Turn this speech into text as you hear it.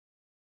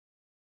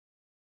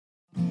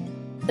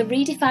The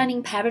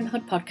Redefining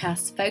Parenthood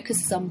podcast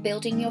focuses on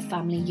building your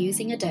family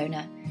using a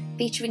donor,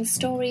 featuring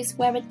stories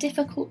where a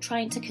difficult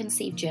trying to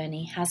conceive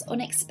journey has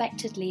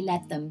unexpectedly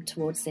led them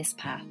towards this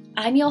path.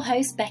 I'm your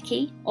host,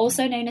 Becky,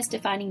 also known as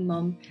Defining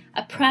Mum,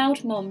 a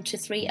proud mum to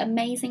 3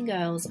 amazing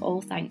girls,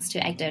 all thanks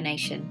to egg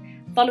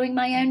donation, following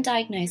my own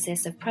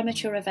diagnosis of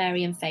premature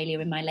ovarian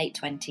failure in my late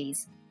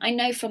 20s. I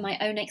know from my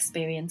own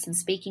experience and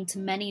speaking to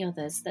many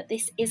others that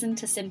this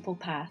isn't a simple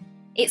path.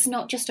 It's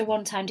not just a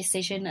one-time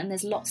decision, and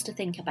there's lots to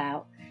think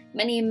about,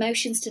 many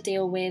emotions to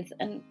deal with,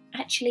 and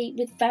actually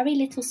with very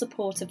little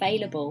support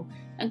available,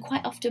 and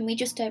quite often we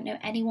just don't know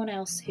anyone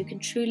else who can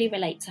truly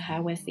relate to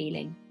how we're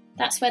feeling.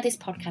 That's where this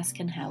podcast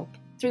can help.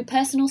 Through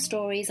personal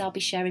stories, I'll be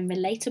sharing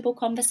relatable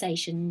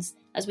conversations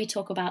as we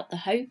talk about the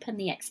hope and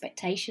the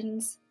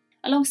expectations,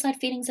 alongside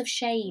feelings of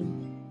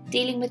shame,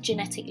 dealing with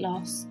genetic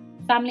loss,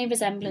 family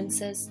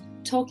resemblances,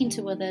 talking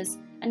to others,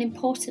 and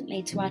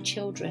importantly to our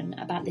children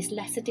about this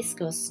lesser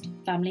discussed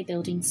family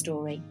building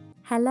story.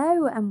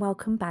 Hello and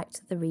welcome back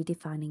to the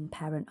Redefining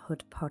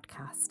Parenthood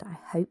podcast. I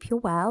hope you're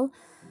well.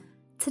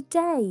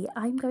 Today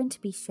I'm going to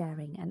be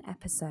sharing an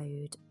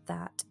episode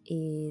that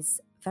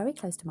is very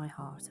close to my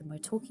heart, and we're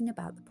talking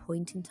about the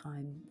point in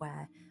time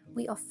where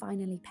we are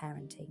finally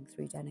parenting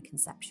through donor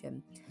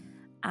conception.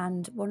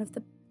 And one of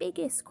the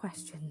biggest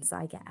questions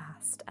I get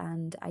asked,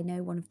 and I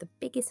know one of the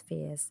biggest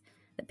fears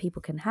that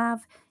people can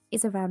have,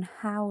 is around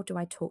how do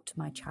I talk to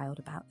my child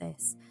about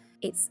this?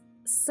 It's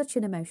such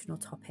an emotional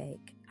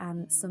topic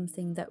and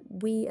something that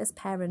we as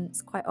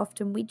parents, quite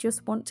often, we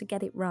just want to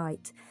get it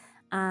right,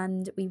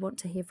 and we want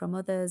to hear from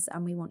others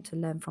and we want to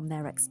learn from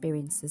their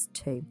experiences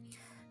too.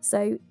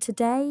 So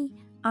today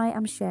I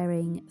am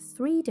sharing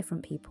 3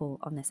 different people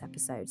on this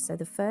episode. So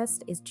the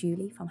first is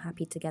Julie from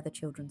Happy Together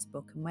Children's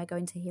Book, and we're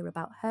going to hear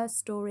about her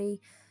story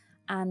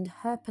and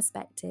her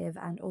perspective,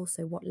 and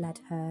also what led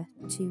her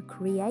to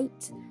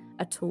create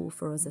a tool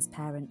for us as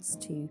parents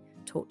to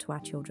talk to our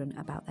children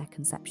about their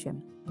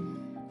conception.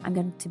 I'm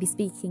going to be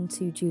speaking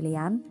to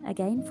Julianne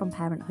again from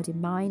Parenthood in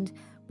Mind,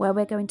 where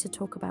we're going to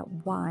talk about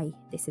why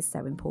this is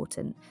so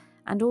important,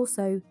 and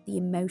also the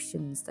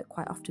emotions that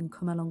quite often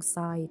come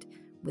alongside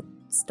with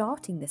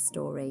starting this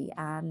story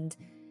and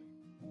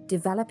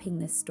developing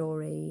this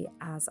story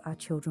as our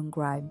children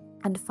grow.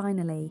 And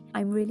finally,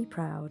 I'm really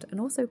proud and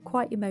also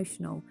quite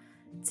emotional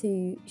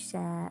to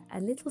share a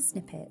little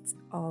snippet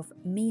of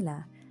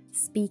Mila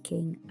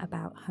speaking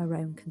about her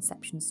own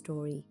conception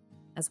story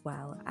as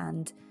well.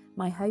 And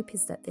my hope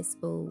is that this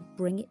will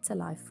bring it to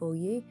life for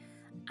you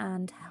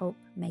and help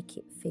make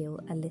it feel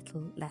a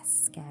little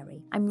less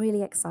scary. I'm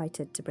really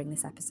excited to bring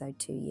this episode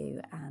to you,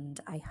 and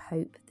I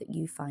hope that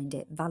you find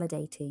it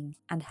validating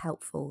and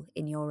helpful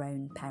in your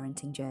own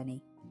parenting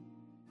journey.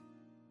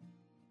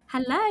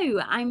 Hello,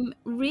 I'm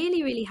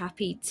really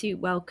happy to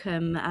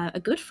welcome a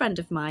good friend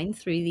of mine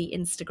through the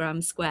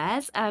Instagram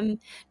squares,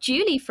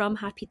 Julie from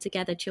Happy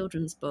Together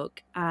Children's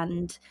Book.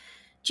 And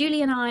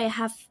Julie and I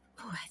have,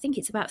 I think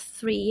it's about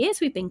 3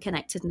 years we've been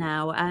connected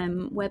now.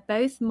 We're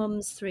both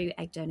mums through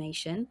egg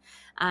donation.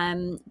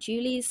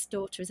 Julie's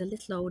daughter is a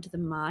little older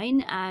than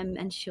mine,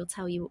 and she'll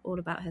tell you all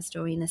about her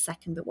story in a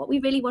second. But what we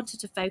really wanted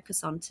to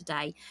focus on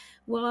today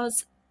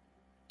was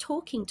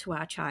talking to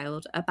our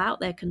child about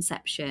their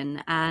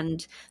conception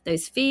and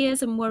those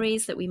fears and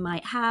worries that we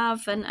might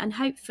have, and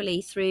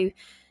hopefully through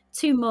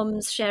 2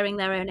 mums sharing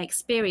their own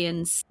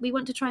experience, we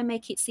want to try and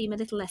make it seem a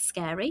little less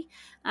scary,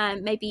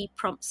 maybe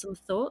prompt some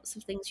thoughts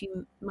of things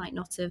you might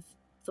not have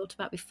thought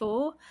about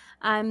before,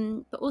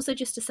 but also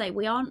just to say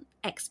we aren't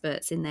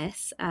experts in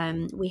this.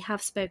 We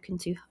have spoken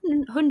to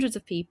hundreds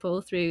of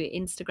people through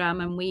Instagram,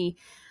 and we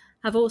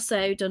have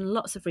also done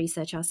lots of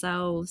research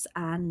ourselves,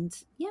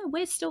 and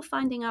we're still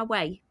finding our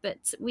way.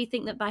 But we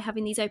think that by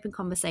having these open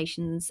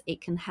conversations,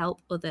 it can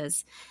help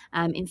others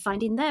in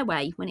finding their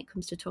way when it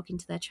comes to talking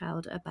to their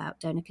child about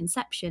donor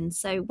conception.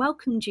 So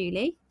welcome,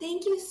 Julie.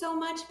 Thank you so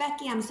much,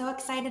 Becky. I'm so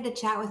excited to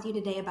chat with you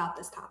today about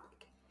this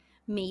topic.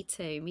 Me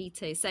too.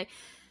 So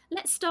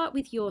let's start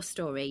with your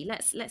story.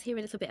 Let's hear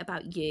a little bit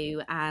about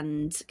you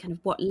and kind of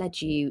what led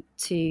you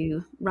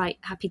to write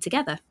Happy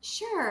Together.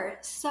 Sure.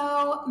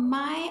 So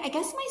I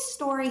guess my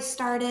story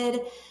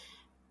started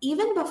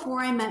even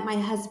before I met my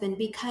husband,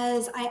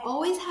 because I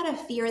always had a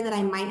fear that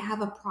I might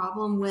have a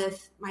problem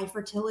with my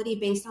fertility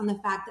based on the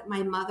fact that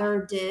my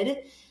mother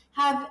did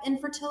have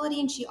infertility,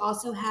 and she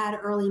also had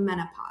early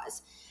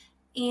menopause.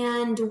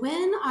 And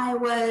when I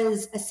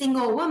was a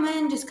single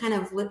woman, just kind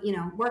of,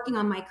 working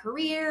on my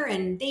career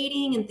and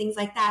dating and things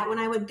like that, when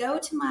I would go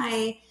to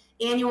my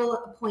annual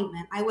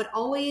appointment, I would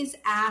always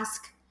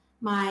ask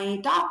my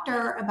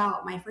doctor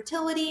about my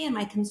fertility and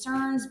my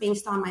concerns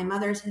based on my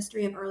mother's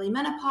history of early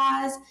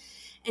menopause.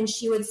 And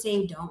she would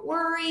say, don't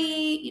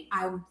worry,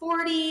 I'm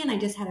 40 and I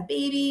just had a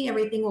baby.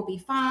 Everything will be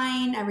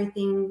fine.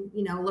 Everything,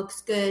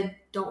 looks good.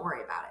 Don't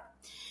worry about it.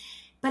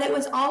 But it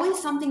was always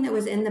something that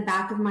was in the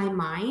back of my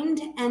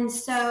mind. And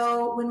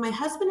so when my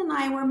husband and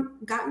I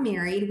got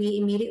married, we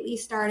immediately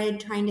started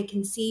trying to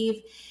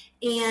conceive.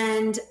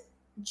 And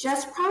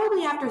just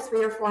probably after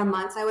 3 or 4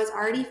 months, I was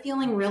already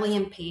feeling really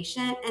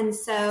impatient. And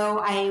so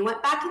I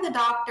went back to the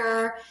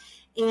doctor,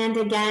 and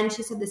again,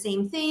 she said the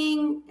same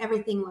thing.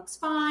 Everything looks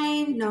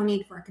fine. No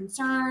need for a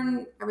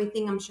concern.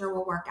 Everything I'm sure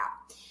will work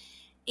out.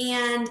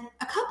 And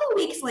a couple of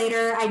weeks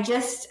later, I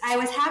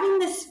was having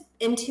this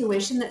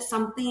intuition that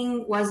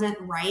something wasn't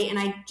right. And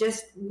I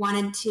just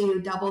wanted to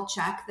double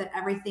check that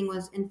everything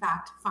was in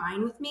fact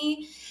fine with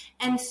me.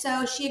 And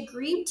so she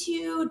agreed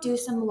to do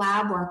some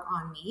lab work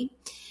on me,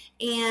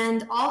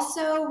 and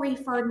also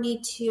referred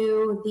me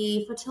to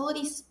the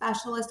fertility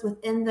specialist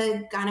within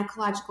the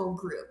gynecological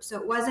group. So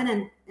it wasn't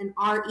an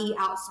RE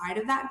outside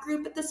of that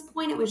group at this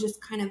point. It was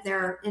just kind of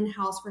their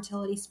in-house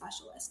fertility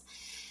specialist.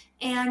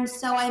 And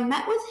so I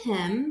met with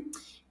him,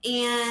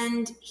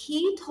 and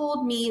he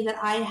told me that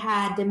I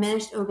had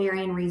diminished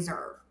ovarian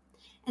reserve.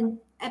 And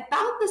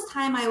about this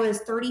time, I was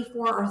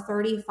 34 or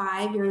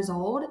 35 years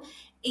old,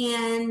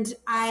 and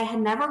I had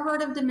never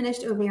heard of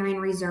diminished ovarian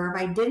reserve.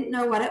 I didn't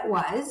know what it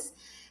was.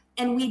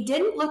 And we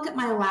didn't look at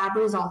my lab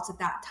results at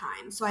that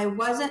time. So I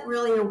wasn't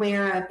really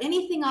aware of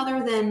anything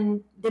other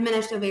than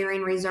diminished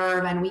ovarian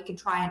reserve, and we could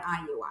try an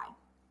IUI.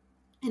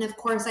 And of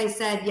course I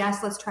said,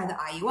 yes, let's try the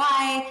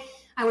IUI.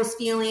 I was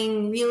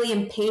feeling really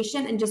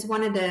impatient and just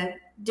wanted to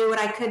do what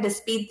I could to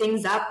speed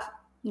things up.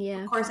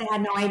 Yeah. Of course, I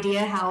had no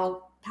idea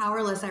how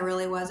powerless I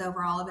really was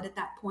over all of it at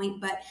that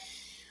point. But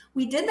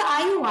we did the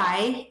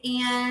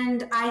IUI,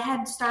 and I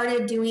had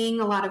started doing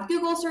a lot of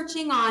Google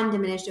searching on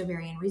diminished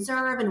ovarian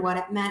reserve and what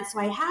it meant. So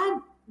I had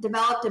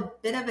developed a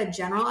bit of a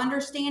general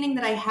understanding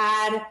that I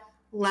had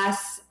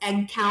less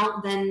egg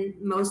count than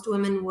most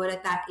women would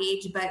at that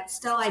age, but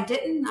still I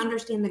didn't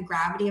understand the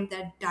gravity of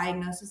the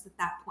diagnosis at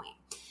that point.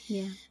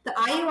 Yeah. The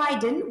IUI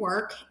didn't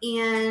work,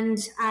 and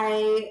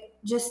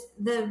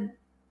the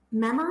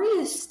memory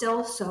is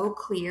still so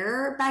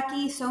clear,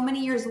 Becky, so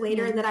many years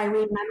later, that I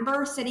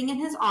remember sitting in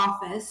his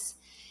office,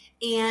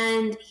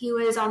 and he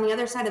was on the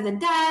other side of the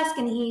desk,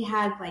 and he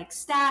had like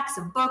stacks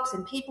of books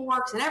and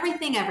paperwork and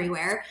everything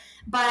everywhere.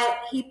 But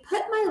he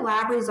put my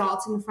lab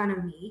results in front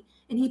of me,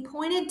 and he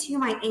pointed to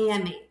my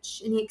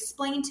AMH, and he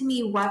explained to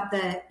me what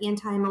the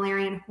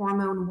anti-Müllerian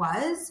hormone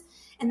was,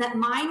 and that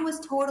mine was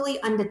totally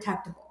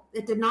undetectable.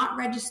 It did not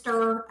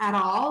register at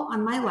all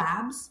on my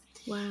labs.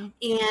 Wow.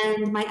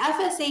 And my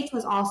FSH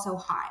was also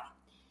high.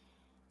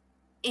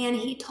 And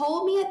he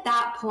told me at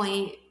that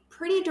point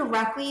pretty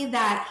directly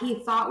that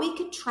he thought we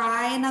could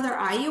try another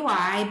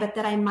IUI, but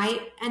that I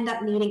might end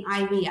up needing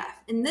IVF.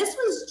 And this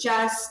was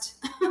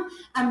just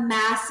a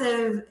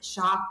massive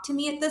shock to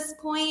me at this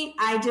point.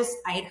 I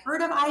had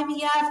heard of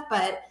IVF,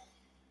 but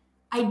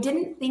I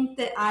didn't think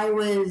that I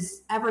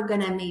was ever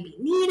going to maybe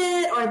need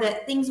it, or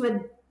that things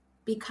would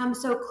become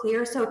so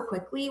clear so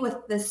quickly with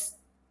this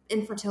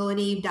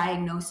infertility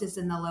diagnosis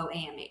and the low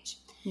AMH.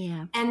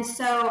 Yeah. And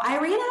so I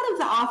ran out of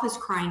the office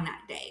crying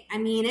that day. I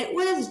mean, it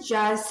was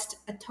just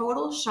a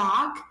total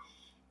shock.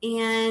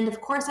 And of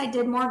course I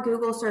did more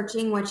Google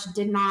searching, which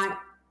did not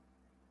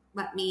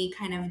let me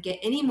kind of get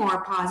any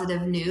more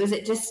positive news.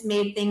 It just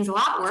made things a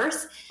lot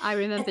worse. I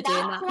remember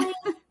doing that. Point,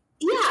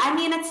 yeah. I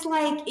mean, it's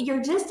like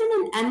you're just in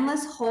an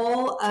endless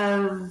hole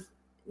of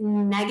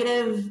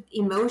negative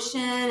emotion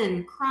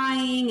and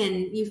crying,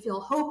 and you feel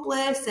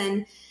hopeless,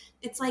 and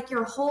it's like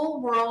your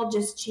whole world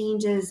just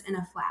changes in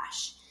a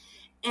flash.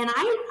 And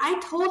I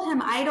told him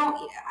I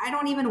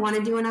don't even want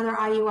to do another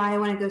IUI. I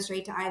want to go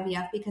straight to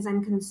IVF because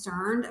I'm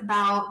concerned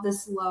about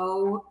this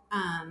low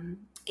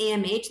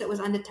AMH that was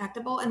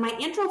undetectable, and my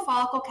antral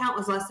follicle count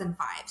was less than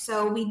 5,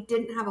 so we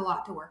didn't have a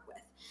lot to work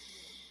with.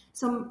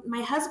 So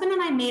my husband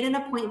and I made an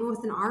appointment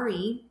with an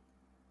RE.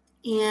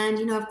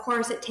 And, of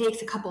course, it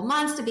takes a couple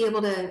months to be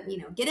able to,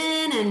 get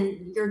in,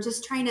 and you're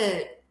just trying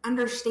to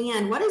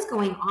understand what is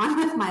going on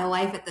with my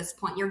life at this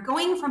point. You're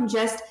going from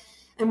just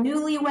a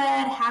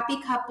newlywed, happy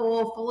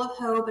couple full of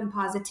hope and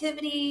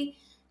positivity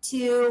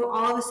to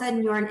all of a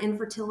sudden you're an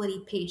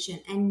infertility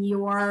patient, and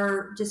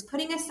you're just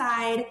putting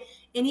aside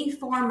any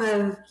form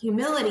of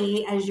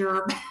humility as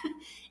you're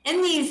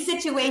in these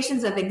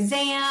situations of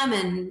exam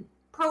and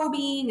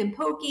probing and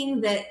poking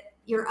that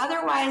you're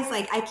otherwise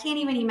like, I can't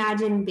even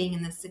imagine being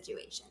in this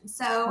situation.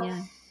 So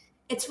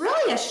It's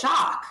really a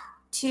shock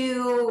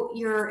to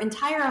your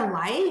entire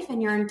life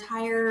and your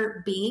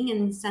entire being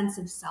and sense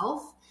of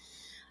self.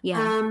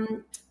 Yeah.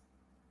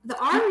 The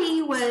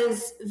RE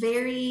was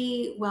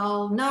very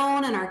well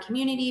known in our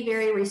community,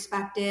 very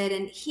respected.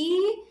 And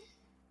he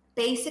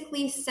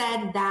basically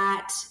said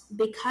that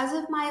because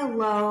of my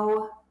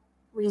low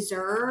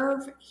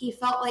reserve, he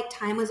felt like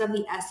time was of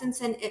the essence,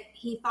 and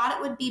he thought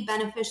it would be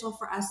beneficial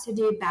for us to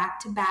do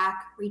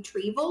back-to-back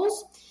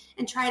retrievals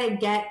and try to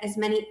get as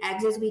many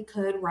eggs as we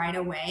could right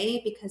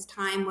away, because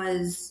time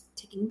was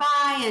ticking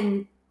by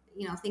and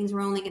things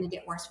were only going to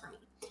get worse for me.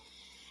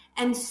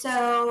 And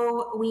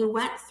so we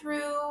went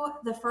through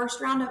the first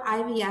round of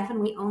IVF, and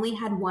we only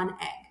had 1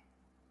 egg,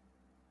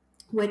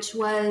 which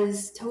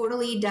was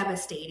totally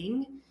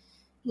devastating.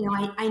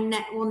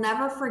 I will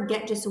never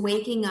forget just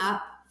waking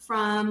up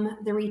from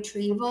the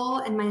retrieval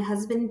and my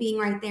husband being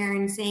right there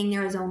and saying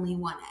there was only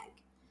 1 egg.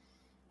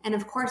 And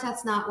of course,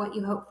 that's not what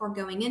you hope for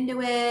going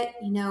into it.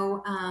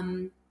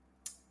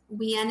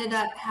 We ended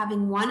up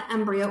having one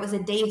embryo. It was a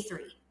day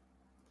 3.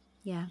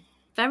 Yeah.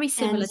 Very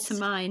similar to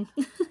mine.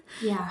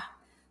 Yeah.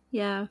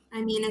 Yeah.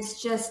 I mean,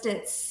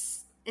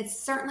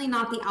 it's certainly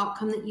not the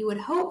outcome that you would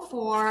hope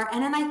for.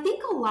 And then I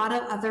think a lot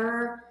of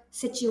other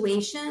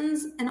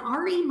situations, and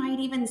Ari might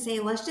even say,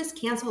 let's just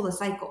cancel the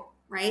cycle,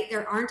 right?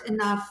 There aren't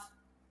enough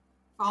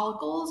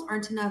follicles,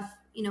 aren't enough,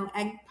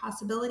 egg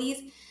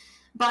possibilities.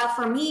 But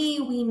for me,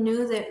 we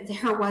knew that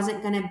there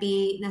wasn't going to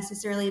be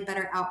necessarily a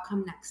better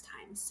outcome next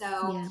time.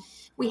 So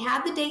we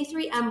had the day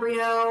 3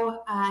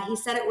 embryo. He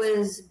said it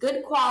was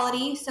good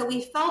quality. So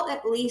we felt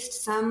at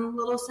least some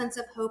little sense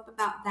of hope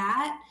about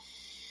that.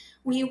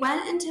 We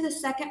went into the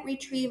second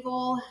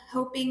retrieval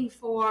hoping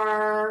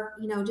for,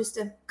 just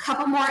a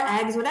couple more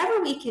eggs,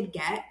 whatever we could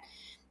get.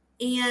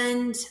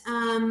 And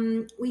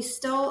we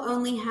still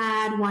only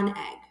had 1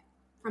 egg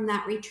from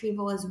that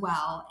retrieval as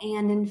well.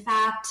 And in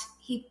fact,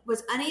 he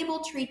was unable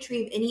to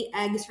retrieve any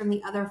eggs from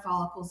the other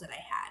follicles that I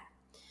had.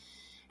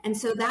 And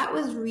so that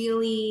was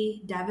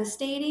really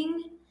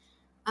devastating.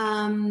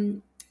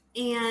 And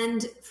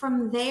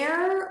from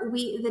there,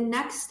 the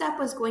next step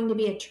was going to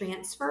be a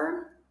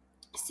transfer,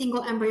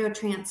 single embryo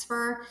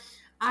transfer.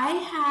 I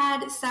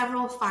had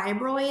several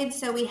fibroids,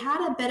 so we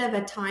had a bit of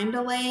a time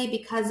delay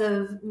because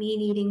of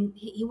me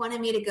he wanted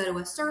me to go to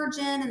a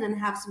surgeon and then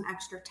have some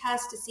extra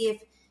tests to see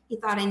if he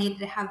thought I needed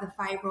to have the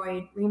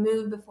fibroid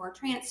removed before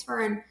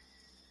transfer. And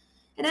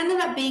it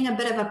ended up being a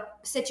bit of a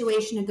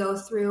situation to go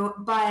through,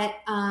 but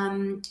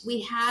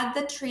we had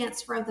the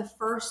transfer of the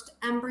first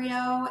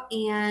embryo,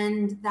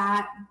 and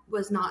that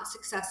was not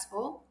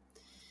successful.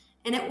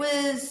 And it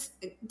was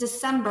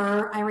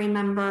December, I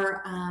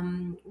remember,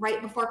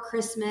 right before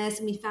Christmas,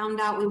 and we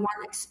found out we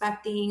weren't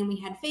expecting, and we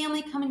had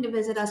family coming to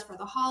visit us for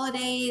the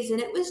holidays, and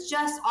it was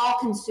just all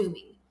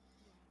consuming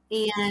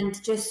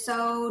and just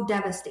so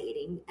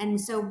devastating. And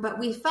so, but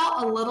we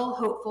felt a little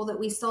hopeful that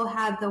we still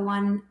had the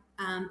 1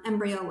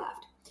 embryo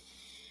left.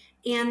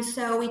 And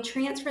so we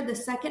transferred the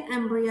second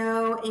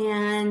embryo,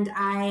 and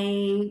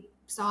I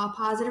saw a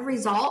positive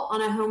result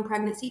on a home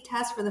pregnancy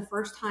test for the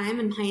first time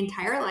in my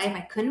entire life.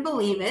 I couldn't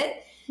believe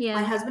it. Yeah.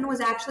 My husband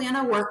was actually on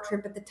a work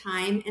trip at the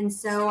time. And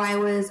so I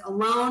was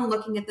alone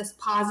looking at this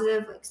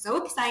positive,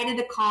 so excited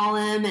to call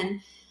him.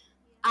 And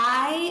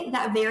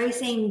that very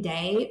same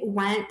day,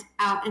 went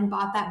out and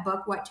bought that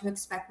book, What to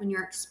Expect When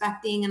You're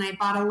Expecting. And I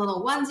bought a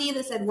little onesie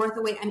that said Worth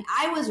the Wait. I mean,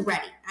 I was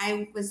ready.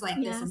 I was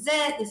like, This is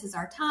it. This is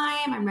our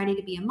time. I'm ready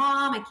to be a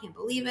mom. I can't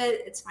believe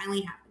it. It's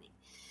finally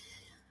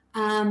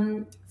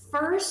happening.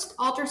 First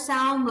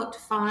ultrasound looked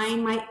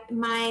fine.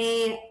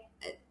 My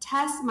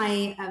test,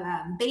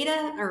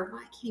 beta, or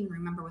I can't even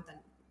remember what the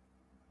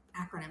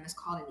acronym is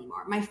called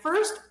anymore. My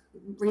first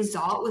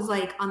result was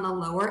like on the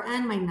lower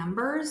end, my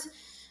numbers.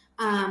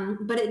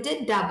 But it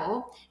did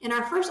double. And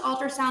our first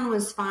ultrasound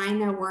was fine.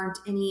 There weren't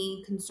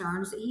any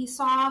concerns that he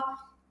saw.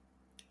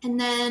 And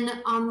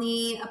then on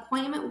the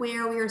appointment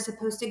where we were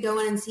supposed to go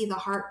in and see the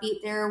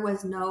heartbeat, there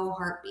was no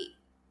heartbeat.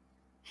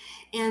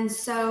 And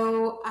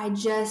so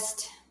it's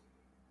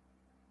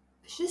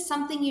just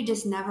something you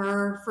just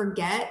never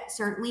forget,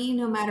 certainly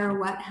no matter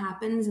what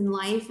happens in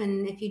life.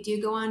 And if you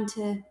do go on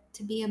to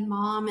be a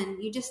mom,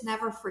 and you just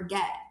never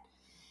forget.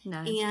 No.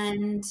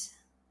 And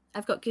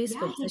I've got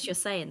goosebumps as you're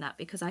saying that,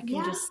 because I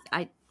can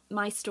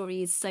my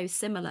story is so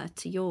similar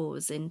to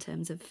yours in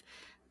terms of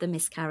the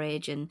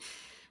miscarriage and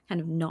kind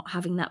of not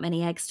having that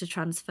many eggs to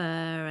transfer,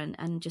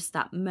 and just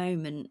that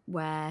moment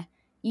where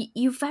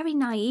you're very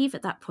naive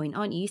at that point,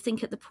 aren't you? You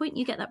think at the point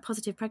you get that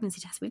positive pregnancy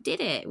test, we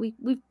did it, we've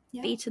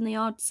beaten the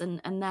odds,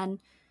 and then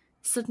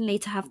suddenly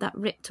to have that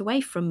ripped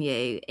away from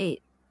you,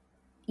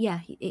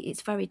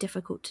 it's very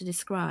difficult to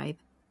describe.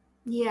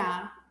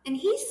 Yeah. And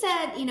he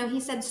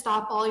said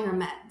stop all your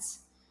meds.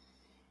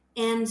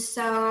 And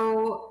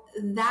so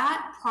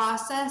that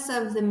process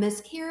of the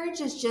miscarriage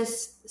is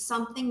just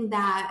something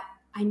that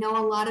I know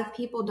a lot of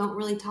people don't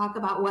really talk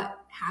about,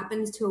 what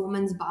happens to a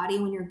woman's body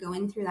when you're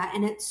going through that.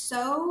 And it's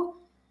so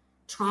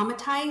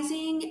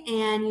traumatizing,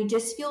 and you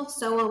just feel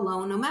so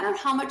alone. No matter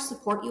how much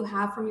support you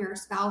have from your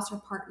spouse or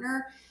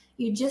partner,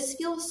 you just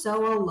feel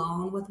so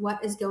alone with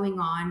what is going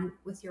on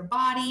with your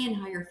body and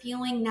how you're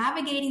feeling,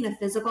 navigating the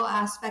physical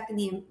aspect and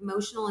the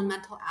emotional and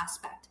mental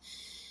aspect.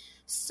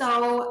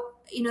 So,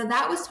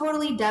 that was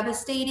totally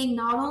devastating,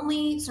 not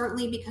only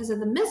certainly because of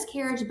the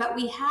miscarriage, but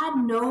we had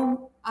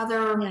no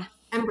other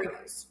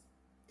embryos.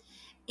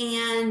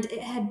 And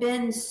it had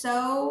been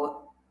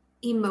so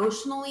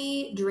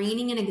emotionally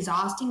draining and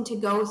exhausting to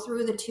go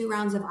through the 2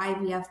 rounds of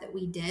IVF that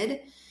we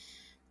did.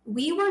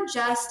 We were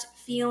just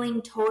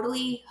feeling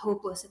totally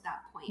hopeless at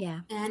that point.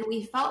 Yeah. And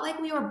we felt like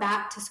we were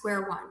back to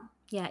square one.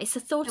 Yeah, it's the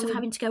thought of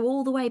having to go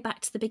all the way back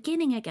to the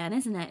beginning again,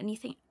 isn't it? And you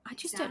think, I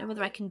just don't know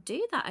whether I can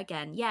do that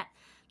again. Yet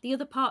the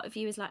other part of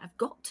you is like, I've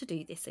got to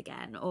do this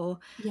again, or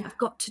I've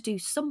got to do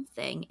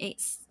something.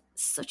 It's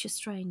such a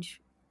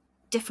strange,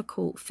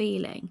 difficult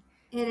feeling.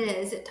 It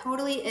is. It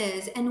totally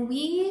is. And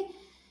we,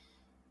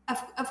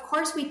 of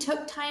course, we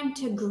took time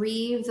to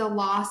grieve the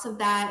loss of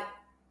that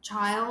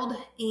child,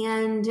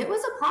 and it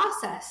was a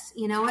process,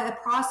 a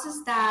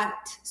process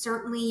that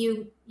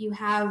certainly you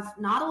have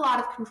not a lot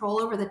of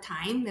control over the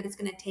time that it's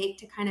going to take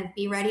to kind of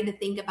be ready to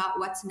think about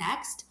what's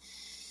next.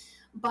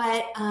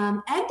 But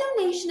egg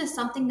donation is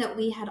something that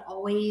we had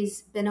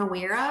always been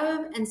aware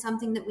of and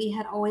something that we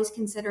had always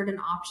considered an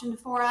option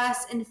for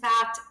us. In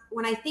fact,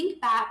 when I think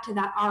back to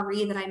that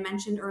RE that I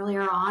mentioned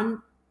earlier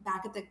on,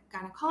 back at the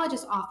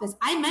gynecologist's office,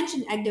 I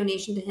mentioned egg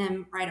donation to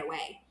him right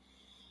away.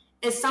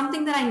 It's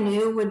something that I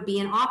knew would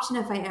be an option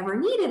if I ever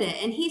needed it.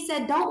 And he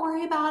said, don't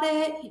worry about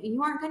it.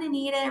 You aren't going to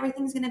need it.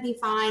 Everything's going to be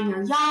fine.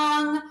 You're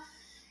young.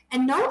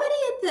 And nobody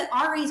at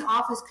the RE's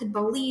office could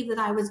believe that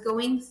I would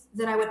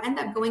end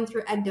up going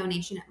through egg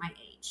donation at my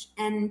age.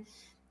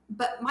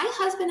 But my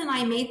husband and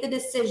I made the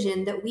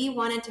decision that we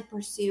wanted to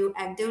pursue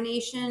egg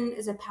donation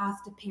as a path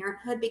to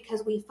parenthood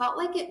because we felt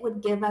like it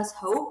would give us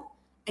hope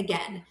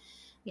again.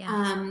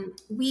 Yeah.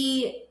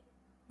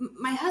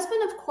 My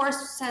husband, of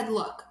course, said,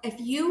 look, if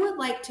you would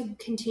like to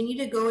continue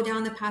to go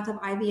down the path of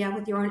IVF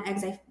with your own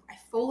eggs, I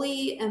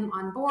fully am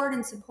on board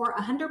and support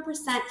 100%.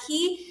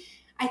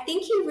 I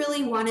think he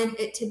really wanted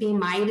it to be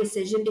my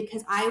decision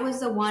because I was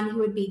the one who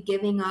would be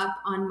giving up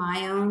on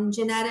my own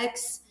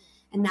genetics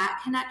and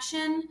that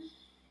connection.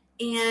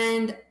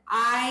 And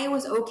I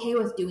was okay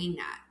with doing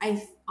that.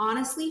 I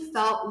honestly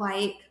felt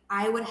like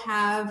I would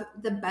have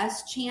the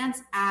best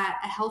chance at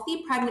a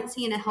healthy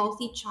pregnancy and a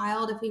healthy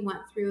child if we went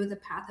through the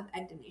path of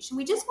egg donation.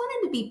 We just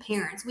wanted to be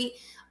parents.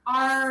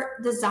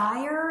 Our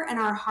desire and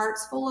our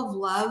hearts full of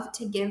love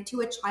to give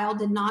to a child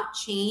did not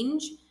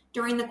change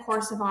during the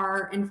course of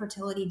our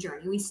infertility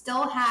journey. We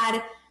still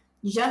had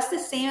just the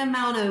same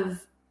amount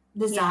of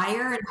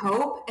desire and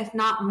hope, if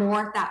not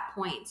more at that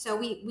point. So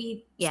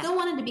we still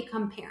wanted to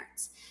become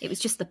parents. It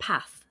was just the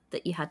path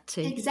that you had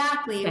to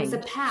Exactly. change. It was a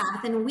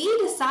path. And we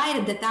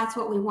decided that that's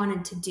what we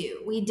wanted to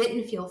do. We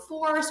didn't feel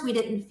forced. We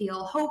didn't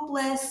feel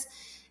hopeless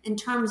in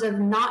terms of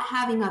not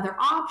having other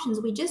options.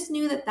 We just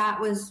knew that that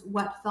was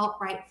what felt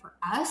right for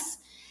us.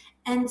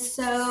 And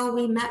so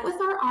we met with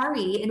our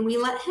RE and we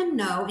let him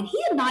know, and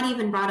he had not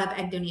even brought up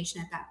egg donation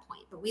at that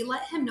point, but we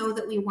let him know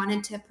that we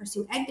wanted to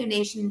pursue egg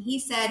donation. And he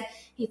said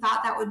he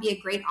thought that would be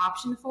a great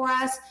option for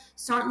us.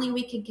 Certainly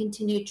we could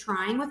continue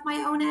trying with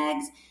my own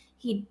eggs.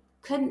 He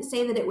couldn't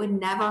say that it would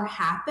never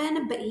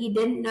happen, but he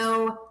didn't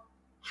know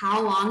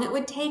how long it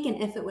would take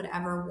and if it would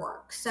ever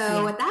work.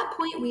 So at that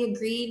point we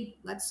agreed,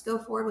 let's go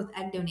forward with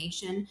egg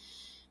donation.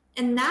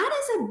 And that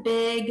is a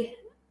big,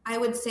 I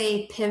would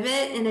say,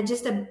 pivot and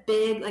just a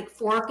big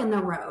fork in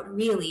the road,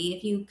 really.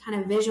 If you kind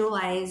of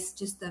visualize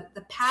just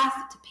the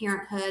path to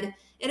parenthood,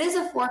 it is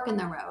a fork in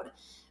the road.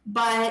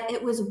 But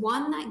it was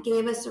one that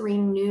gave us a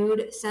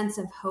renewed sense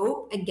of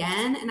hope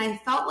again. And I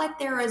felt like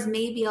there was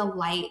maybe a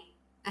light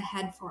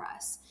ahead for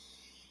us.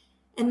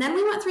 And then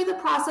we went through the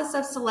process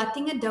of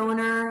selecting a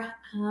donor,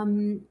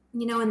 and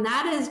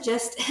that is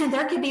just,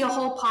 there could be a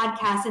whole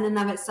podcast in and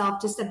of itself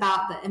just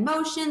about the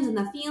emotions and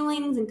the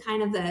feelings and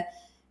kind of the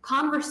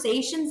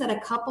conversations that a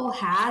couple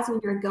has when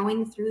you're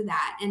going through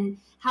that and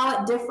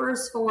how it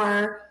differs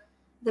for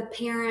the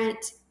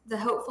parent, the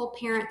hopeful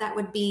parent that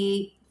would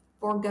be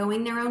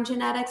foregoing their own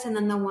genetics and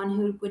then the one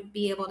who would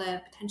be able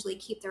to potentially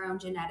keep their own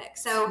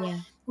genetics. So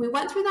we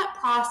went through that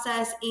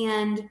process,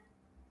 and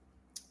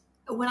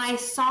when I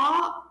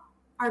saw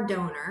our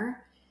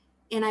donor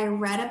and I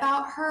read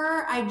about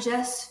her, I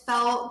just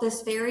felt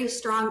this very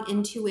strong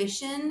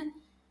intuition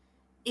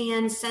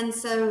and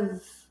sense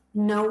of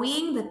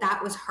knowing that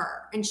that was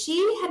her. And she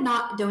had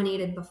not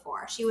donated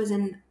before. She was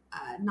a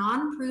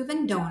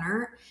non-proven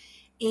donor.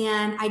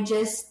 And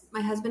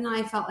my husband and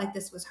I felt like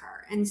this was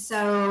her. And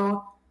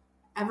so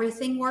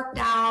everything worked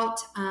out.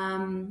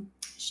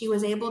 She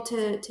was able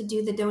to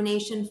do the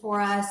donation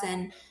for us.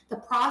 And the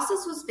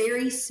process was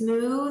very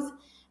smooth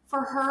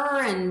for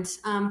her and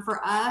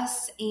for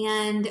us.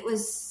 And it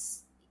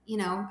was,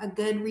 a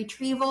good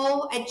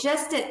retrieval.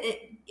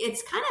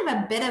 It's kind of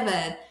a bit of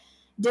a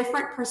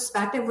different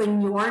perspective when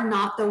you're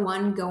not the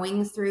one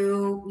going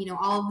through,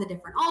 all of the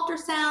different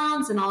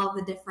ultrasounds and all of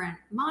the different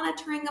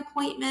monitoring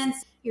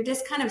appointments. You're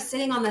just kind of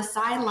sitting on the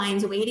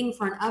sidelines waiting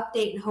for an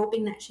update and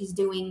hoping that she's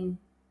doing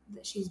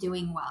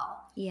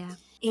well. Yeah.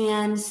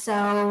 And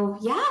so,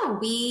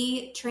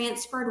 we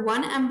transferred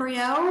one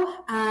embryo.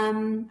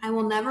 I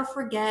will never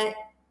forget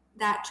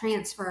that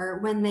transfer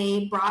when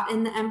they brought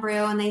in the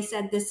embryo and they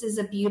said, "This is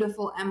a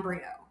beautiful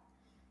embryo."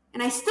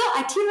 And I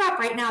tear up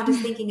right now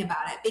just thinking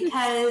about it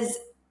because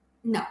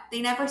no,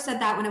 they never said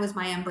that when it was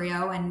my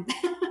embryo. And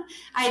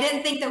I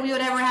didn't think that we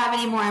would ever have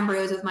any more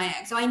embryos with my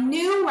egg. So I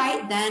knew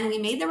right then we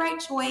made the right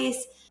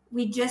choice.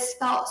 We just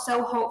felt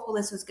so hopeful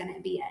this was going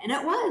to be it. And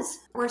it was.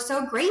 We're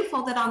so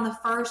grateful that on the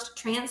first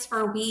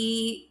transfer,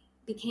 we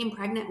became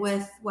pregnant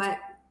with what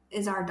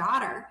is our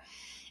daughter.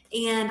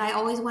 And I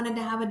always wanted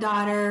to have a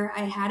daughter.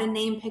 I had a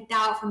name picked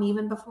out from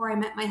even before I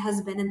met my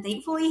husband. And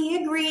thankfully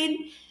he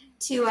agreed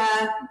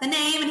the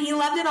name, and he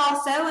loved it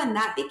also, and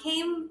that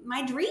became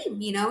my dream.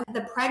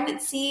 The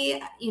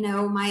pregnancy,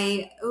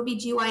 my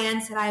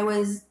OBGYN said I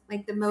was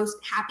like the most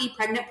happy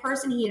pregnant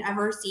person he had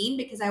ever seen,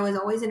 because I was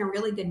always in a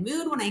really good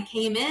mood when I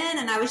came in,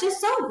 and I was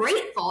just so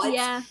grateful.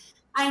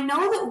 I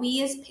know that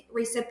we as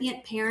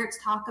recipient parents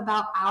talk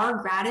about our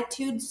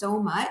gratitude so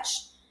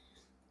much,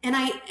 and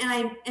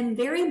I am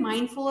very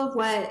mindful of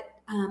what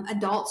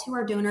adults who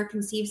are donor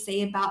conceived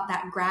say about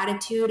that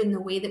gratitude and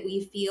the way that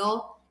we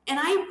feel. And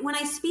when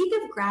I speak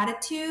of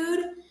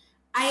gratitude,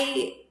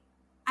 I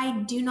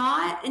do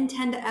not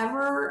intend to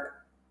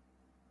ever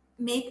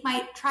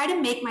try to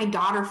make my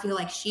daughter feel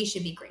like she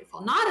should be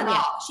grateful. Not at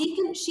all.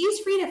 She's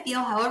free to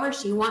feel however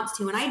she wants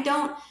to. And I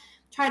don't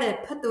try to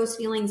put those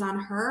feelings on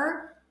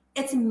her.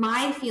 It's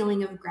my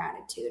feeling of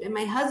gratitude and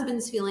my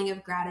husband's feeling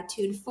of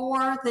gratitude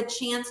for the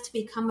chance to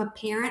become a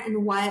parent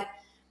and what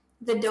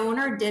the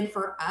donor did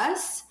for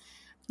us.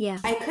 Yeah.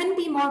 I couldn't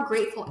be more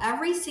grateful.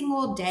 Every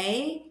single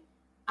day,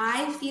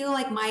 I feel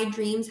like my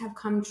dreams have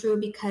come true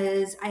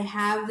because I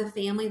have the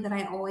family that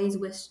I always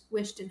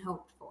wished and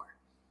hoped for.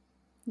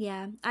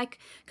 Yeah, I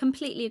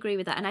completely agree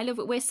with that. And I love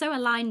it. We're so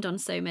aligned on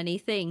so many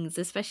things,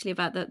 especially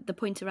about the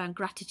point around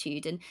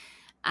gratitude.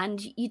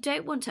 And you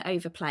don't want to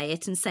overplay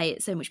it and say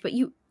it so much, but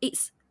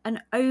it's an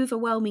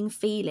overwhelming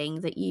feeling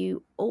that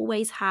you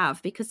always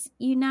have, because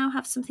you now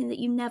have something that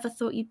you never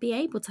thought you'd be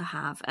able to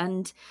have.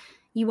 And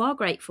you are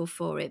grateful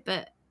for it,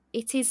 but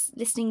it is,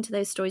 listening to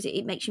those stories,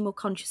 it makes you more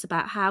conscious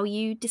about how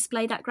you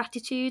display that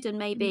gratitude, and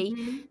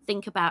maybe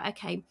think about,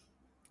 okay,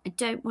 I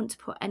don't want to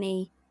put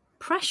any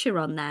pressure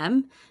on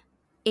them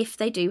if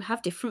they do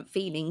have different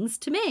feelings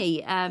to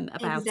me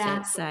about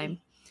it. So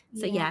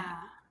yeah,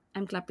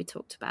 I'm glad we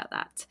talked about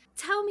that.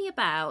 Tell me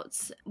about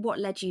what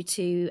led you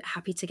to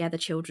Happy Together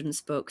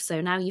children's book.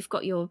 So now you've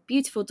got your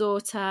beautiful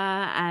daughter,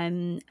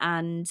 and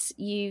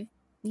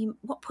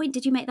what point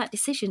did you make that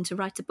decision to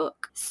write a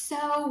book?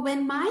 So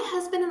when my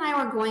husband and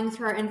I were going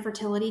through our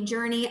infertility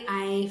journey,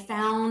 I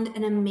found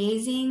an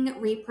amazing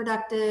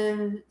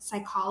reproductive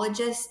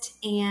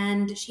psychologist,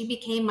 and she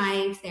became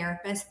my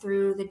therapist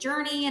through the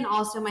journey. And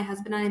also my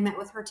husband and I met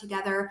with her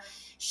together.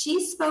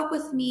 She spoke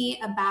with me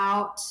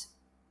about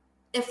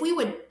if we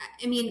would,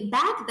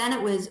 back then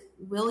it was,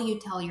 will you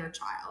tell your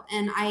child?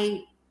 And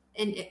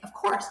of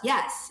course,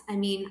 yes.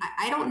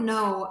 I don't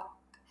know.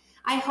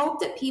 I hope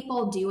that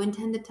people do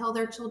intend to tell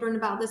their children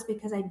about this,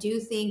 because I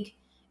do think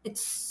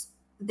it's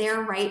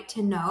their right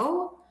to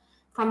know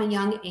from a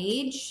young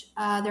age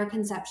their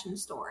conception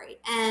story.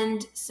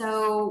 And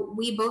so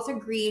we both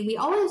agreed. We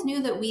always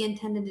knew that we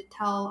intended to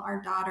tell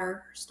our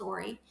daughter her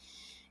story.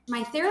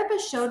 My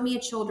therapist showed me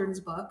a children's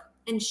book,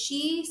 and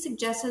she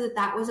suggested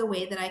that was a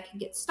way that I could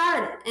get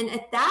started. And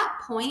at that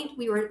point,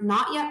 we were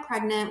not yet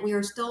pregnant. We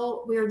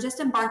were just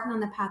embarking on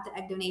the path to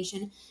egg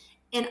donation.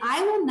 And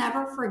I will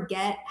never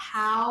forget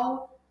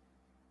how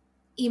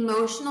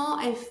emotional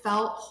I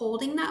felt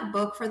holding that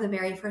book for the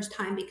very first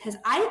time, because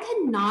I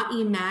could not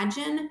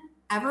imagine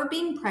ever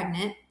being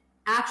pregnant,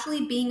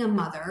 actually being a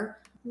mother,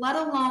 let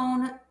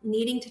alone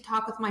needing to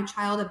talk with my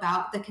child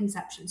about the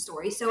conception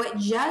story. So it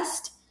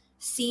just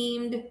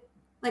seemed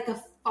like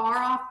a far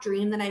off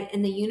dream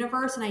in the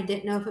universe, and I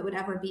didn't know if it would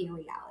ever be a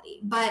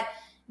reality. But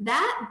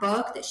that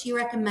book that she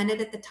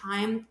recommended at the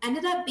time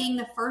ended up being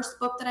the first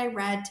book that I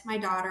read to my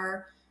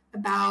daughter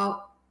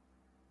about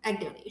egg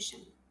donation.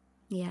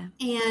 Yeah.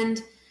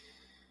 And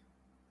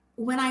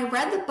when I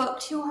read the book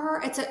to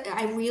her,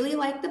 I really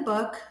liked the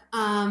book,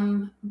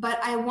 but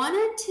I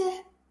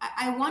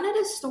wanted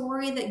a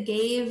story that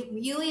gave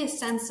really a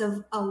sense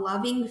of a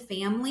loving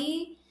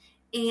family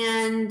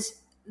and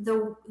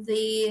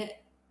the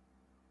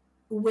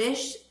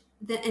wish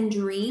and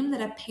dream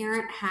that a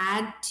parent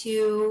had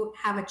to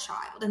have a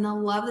child, and the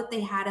love that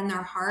they had in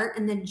their heart,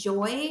 and the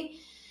joy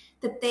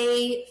that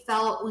they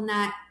felt when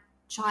that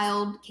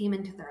child came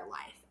into their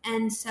life.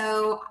 And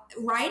so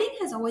writing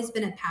has always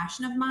been a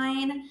passion of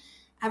mine.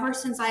 Ever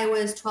since I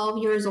was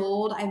 12 years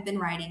old, I've been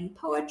writing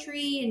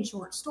poetry and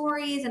short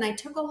stories, and I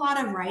took a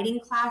lot of writing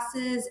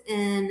classes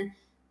in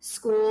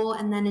school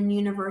and then in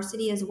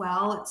university as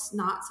well. It's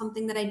not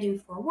something that I do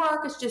for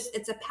work.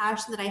 It's a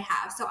passion that I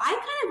have. So I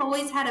kind of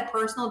always had a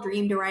personal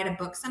dream to write a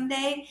book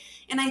someday.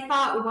 And I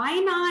thought, why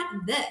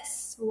not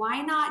this? Why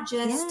not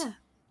just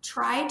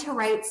try to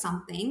write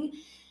something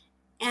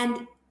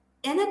and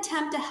in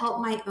attempt to help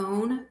my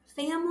own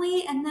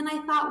family? And then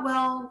I thought,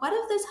 well, what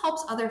if this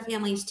helps other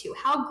families too?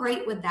 How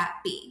great would that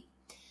be?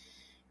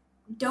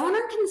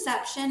 Donor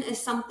conception is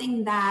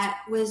something that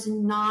was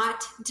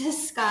not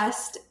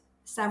discussed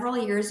several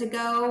years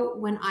ago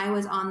when I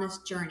was on this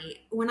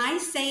journey. When I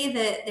say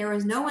that there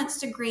was no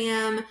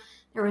Instagram,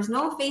 there was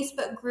no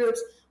Facebook groups,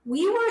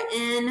 we were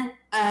in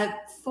a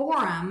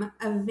forum,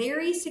 a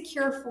very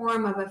secure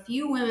forum of a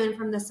few women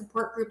from the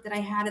support group that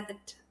I had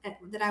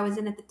that I was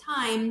in at the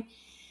time.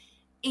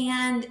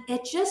 And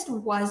it just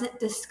wasn't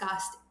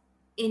discussed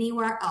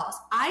anywhere else.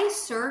 I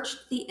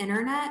searched the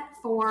internet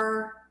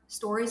for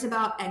stories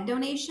about egg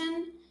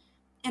donation,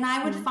 and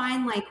I would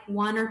find like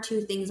one or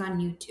two things on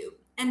YouTube.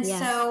 And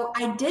so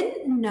I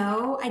didn't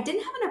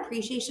have an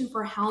appreciation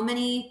for how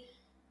many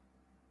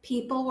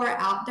people were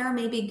out there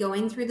maybe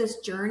going through this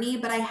journey,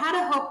 but I had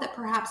a hope that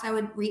perhaps I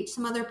would reach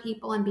some other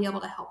people and be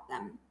able to help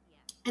them.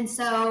 And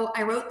so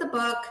I wrote the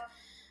book.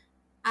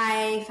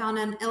 I found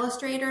an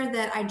illustrator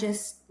that I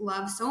just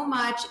love so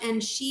much,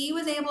 and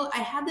I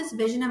had this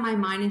vision in my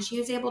mind, and she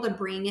was able to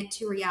bring it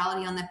to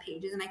reality on the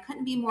pages, and I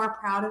couldn't be more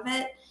proud of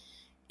it.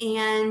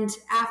 And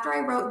after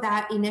I wrote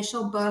that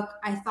initial book,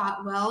 I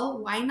thought, well,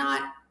 why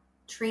not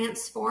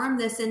transform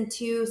this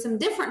into some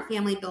different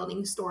family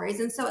building stories?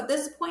 And so at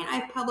this point,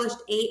 I've published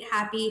 8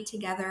 Happy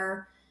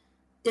Together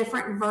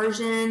different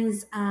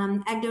versions: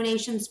 egg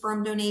donation,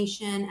 sperm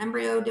donation,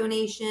 embryo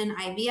donation,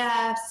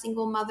 IVF,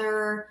 single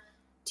mother,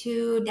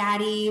 2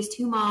 daddies,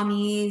 2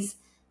 mommies,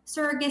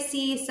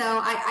 surrogacy.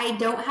 So I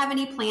don't have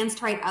any plans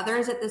to write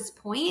others at this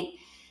point,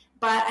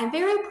 but I'm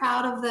very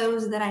proud of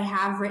those that I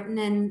have written,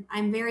 and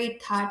I'm very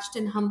touched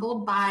and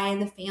humbled by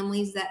the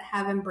families that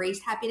have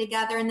embraced Happy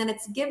Together, and then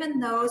it's given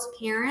those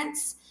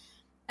parents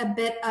a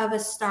bit of a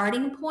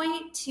starting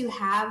point to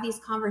have these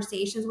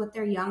conversations with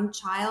their young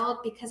child,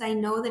 because I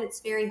know that it's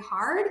very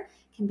hard,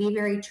 can be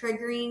very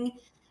triggering.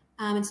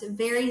 It's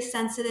very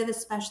sensitive,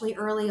 especially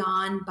early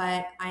on,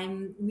 but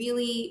I'm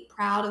really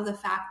proud of the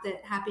fact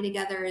that Happy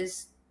Together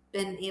has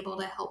been able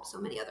to help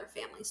so many other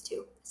families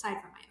too,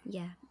 aside from my own.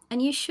 Yeah,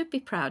 and you should be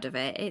proud of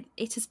it.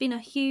 It has been a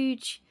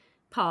huge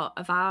part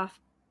of our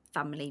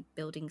family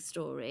building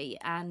story,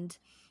 and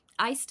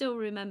I still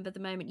remember the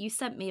moment you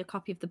sent me a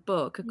copy of the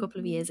book a couple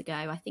of years ago.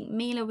 I think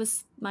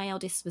my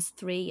eldest was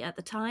 3 at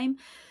the time,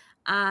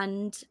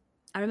 and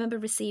I remember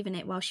receiving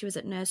it while she was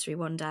at nursery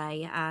one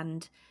day,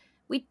 and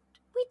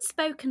we'd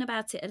spoken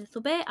about it a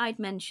little bit. I'd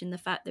mentioned the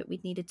fact that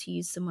we'd needed to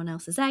use someone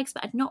else's eggs,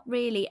 but I'd not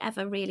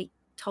ever really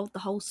told the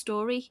whole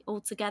story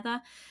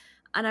altogether.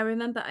 And I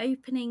remember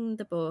opening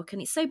the book,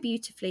 and it's so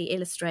beautifully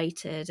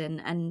illustrated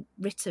and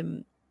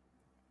written,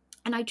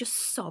 and I just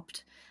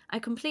sobbed. I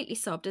completely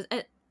sobbed.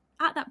 At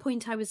that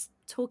point, I was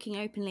talking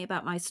openly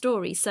about my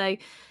story, so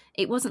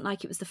it wasn't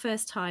like it was the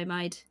first time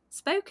I'd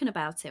spoken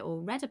about it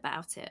or read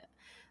about it,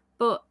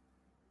 but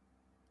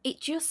it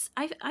just,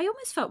 I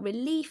almost felt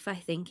relief, I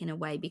think, in a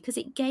way, because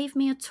it gave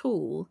me a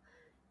tool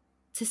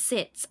to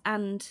sit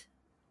and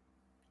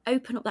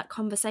open up that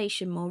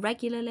conversation more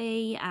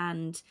regularly,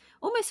 and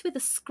almost with a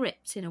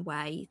script in a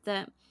way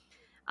that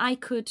I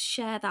could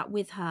share that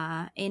with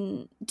her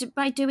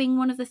by doing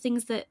one of the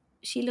things that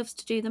she loves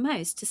to do the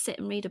most, to sit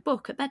and read a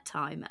book at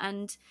bedtime.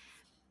 And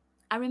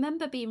I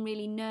remember being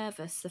really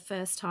nervous the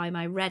first time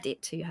I read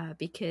it to her,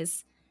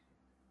 because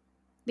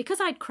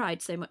I'd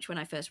cried so much when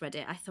I first read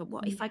it. I thought,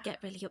 what if I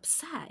get really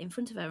upset in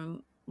front of her,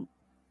 and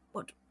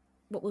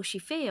what will she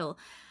feel?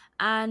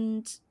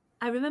 And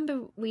I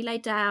remember we lay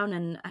down,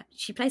 and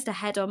she placed her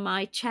head on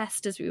my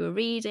chest as we were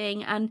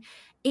reading, and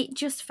it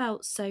just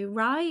felt so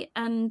right.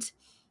 And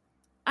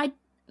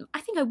I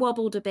think I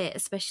wobbled a bit,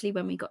 especially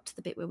when we got to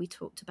the bit where we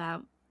talked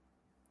about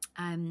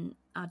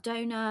our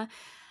donor,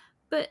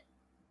 but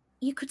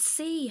you could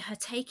see her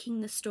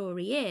taking the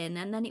story in,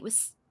 and then it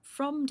was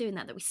from doing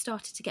that we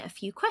started to get a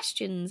few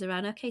questions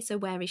around, okay, so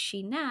where is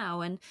she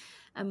now?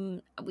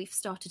 And we've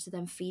started to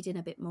then feed in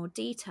a bit more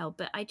detail.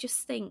 But I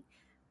just think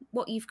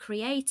what you've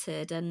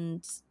created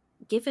and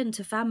given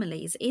to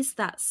families is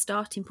that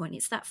starting point,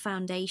 it's that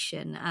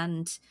foundation,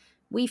 and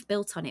we've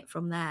built on it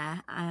from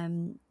there.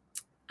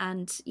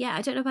 And yeah,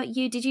 I don't know about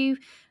you.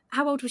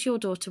 How old was your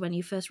daughter when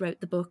you first wrote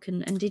the book,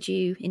 and did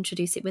you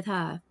introduce it with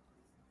her?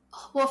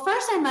 Well,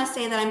 first I must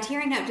say that I'm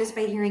tearing up just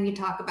by hearing you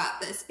talk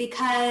about this,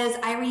 because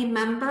I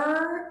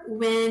remember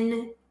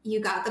when you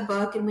got the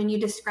book and when you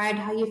described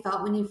how you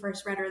felt when you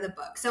first read her the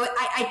book. So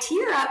I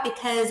tear up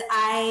because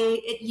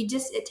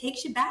it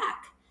takes you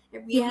back.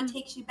 It really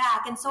takes you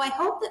back. And so I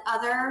hope that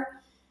other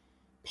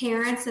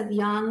parents of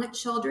young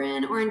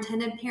children or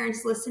intended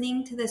parents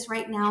listening to this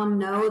right now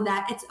know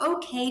that it's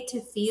okay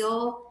to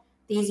feel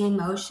these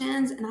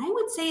emotions. And I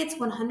would say it's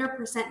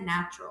 100%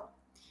 natural.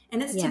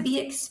 And it's to be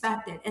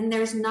expected. And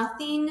there's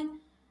nothing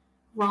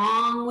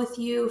wrong with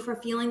you for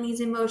feeling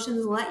these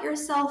emotions. Let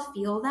yourself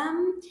feel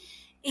them.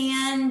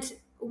 And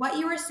what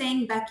you were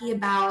saying, Becky,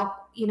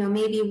 about,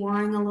 maybe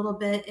worrying a little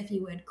bit if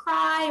you would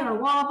cry or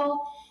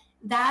wobble,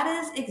 that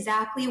is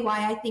exactly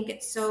why I think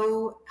it's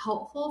so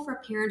helpful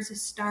for parents to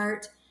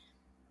start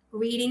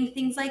reading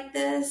things like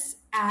this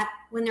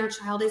when their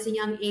child is a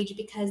young age,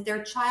 because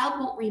their child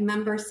won't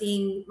remember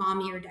seeing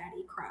mommy or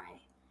daddy cry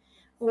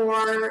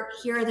or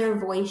hear their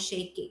voice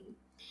shaking.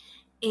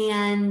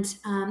 And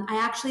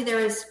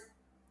there was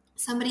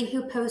somebody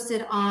who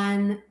posted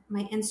on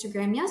my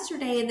Instagram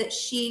yesterday that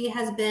she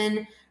has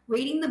been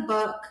reading the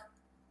book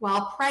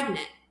while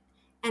pregnant.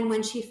 And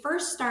when she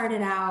first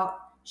started out,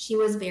 she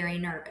was very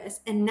nervous.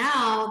 And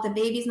now the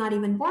baby's not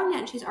even born yet,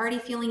 and she's already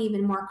feeling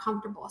even more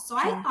comfortable. So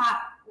I thought,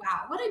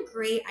 wow, what a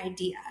great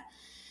idea.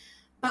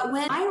 But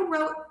when I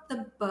wrote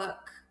the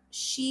book,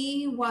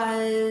 she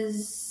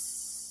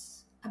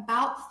was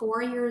about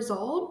 4 years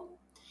old.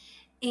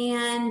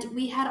 And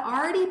we had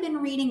already been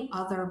reading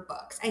other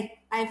books.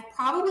 I've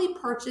probably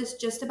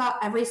purchased just about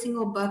every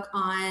single book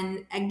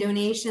on egg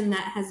donation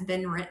that has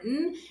been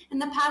written in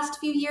the past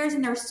few years.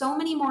 And there's so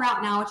many more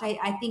out now, which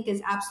I think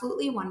is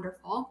absolutely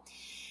wonderful.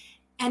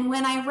 And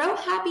when I wrote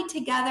Happy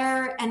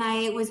Together and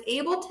I was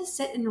able to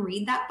sit and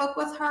read that book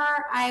with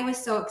her, I was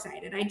so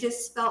excited. I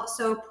just felt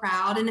so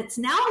proud. And it's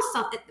now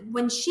something,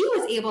 when she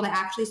was able to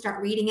actually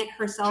start reading it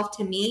herself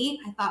to me,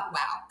 I thought,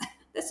 wow,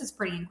 this is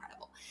pretty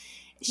incredible.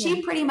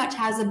 She pretty much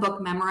has the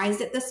book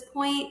memorized at this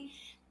point.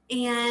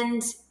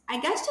 And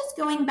I guess just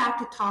going back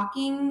to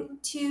talking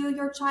to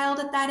your child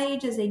at that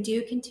age as they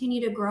do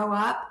continue to grow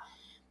up,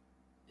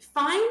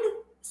 find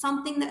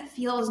something that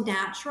feels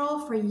natural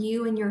for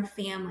you and your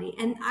family.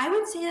 And I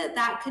would say that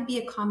that could be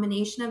a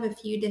combination of a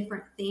few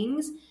different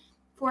things.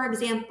 For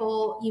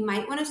example, you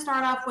might want to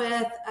start off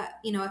with,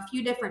 a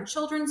few different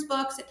children's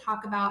books that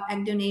talk about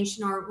egg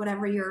donation or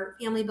whatever your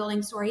family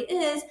building story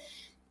is.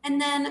 And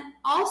then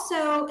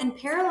also in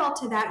parallel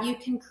to that, you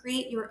can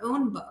create your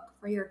own book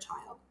for your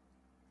child.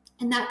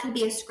 And that could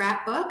be a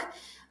scrapbook.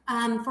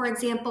 For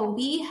example,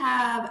 we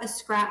have a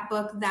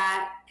scrapbook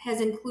that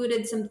has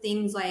included some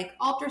things like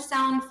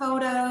ultrasound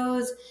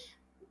photos,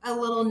 a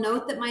little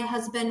note that my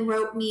husband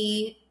wrote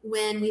me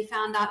when we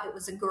found out it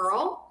was a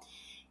girl,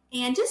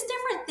 and just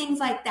different things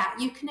like that.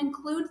 You can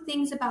include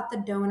things about the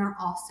donor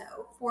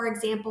also. For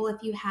example,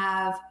 if you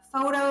have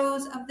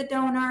photos of the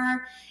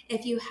donor,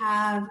 if you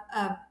have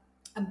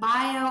a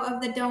bio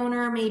of the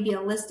donor, maybe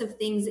a list of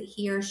things that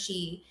he or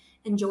she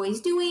enjoys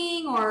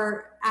doing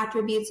or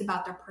attributes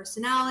about their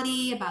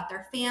personality, about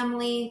their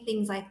family,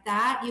 things like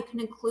that. You can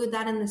include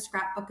that in the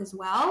scrapbook as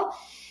well.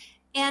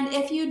 And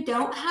if you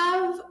don't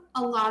have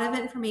a lot of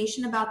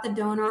information about the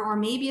donor or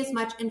maybe as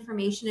much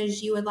information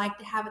as you would like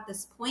to have at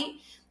this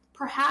point,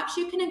 perhaps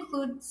you can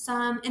include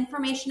some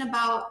information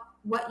about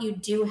what you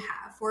do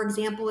have. For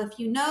example, if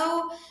you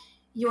know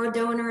your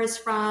donor is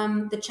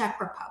from the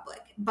Czech Republic,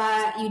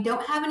 but you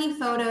don't have any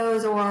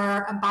photos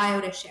or a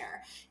bio to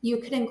share, you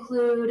could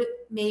include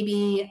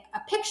maybe a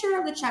picture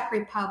of the Czech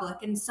Republic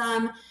and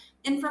some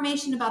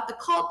information about the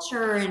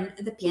culture and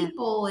the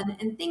people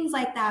and things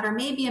like that, or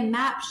maybe a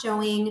map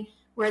showing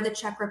where the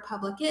Czech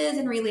Republic is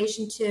in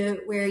relation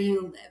to where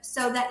you live,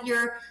 so that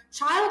your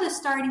child is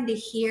starting to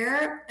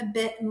hear a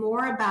bit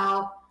more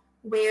about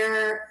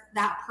where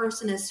that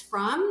person is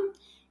from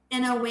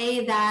in a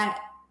way that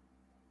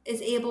is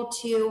able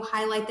to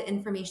highlight the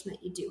information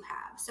that you do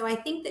have. So I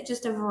think that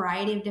just a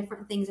variety of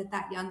different things at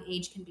that young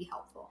age can be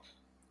helpful.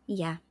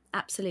 Yeah,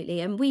 absolutely.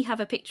 And we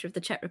have a picture of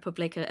the Czech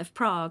Republic of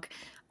Prague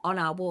on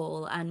our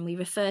wall, and we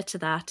refer to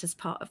that as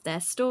part of their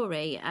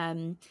story.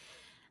 And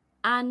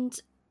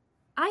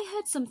I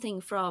heard something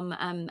from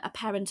a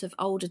parent of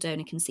older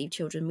donor conceived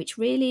children, which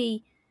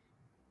really,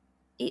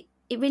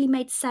 it really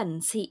made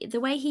sense. The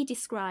way he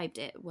described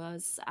it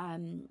was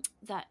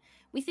that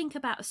we think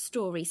about a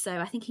story. So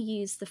I think he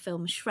used the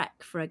film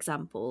Shrek, for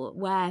example,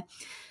 where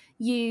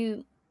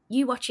you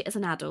watch it as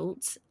an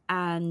adult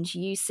and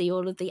you see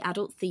all of the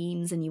adult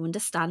themes and you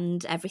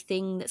understand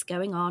everything that's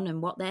going on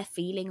and what they're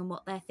feeling and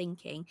what they're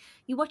thinking.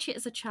 You watch it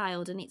as a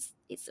child and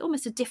it's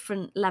almost a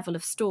different level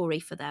of story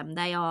for them.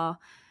 They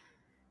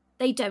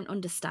don't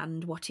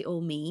understand what it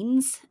all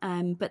means,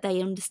 but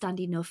they understand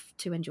enough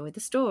to enjoy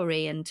the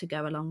story and to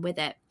go along with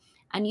it.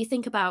 And you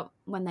think about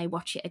when they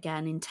watch it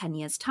again in 10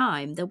 years'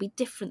 time, there'll be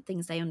different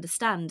things they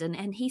understand.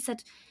 And he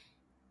said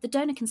the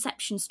donor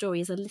conception story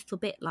is a little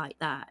bit like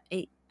that.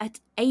 At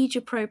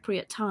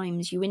age-appropriate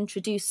times, you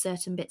introduce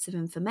certain bits of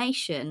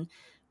information,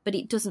 but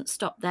it doesn't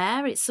stop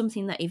there. It's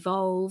something that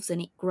evolves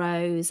and it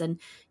grows, and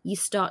you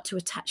start to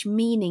attach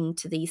meaning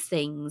to these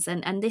things.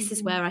 And this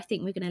is where I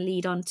think we're going to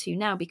lead on to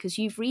now, because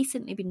you've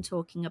recently been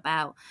talking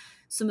about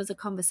some of the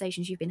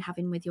conversations you've been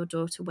having with your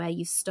daughter where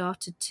you've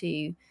started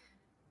to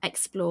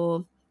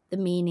explore the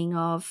meaning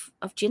of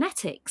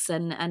genetics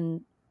and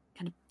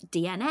kind of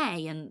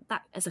DNA and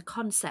that as a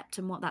concept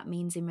and what that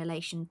means in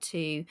relation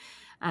to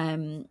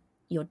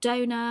your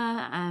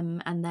donor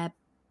and their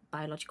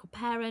biological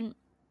parent.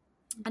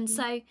 And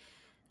so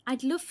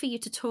I'd love for you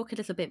to talk a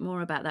little bit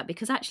more about that,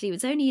 because actually it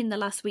was only in the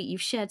last week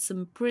you've shared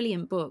some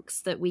brilliant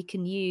books that we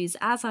can use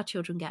as our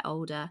children get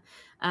older,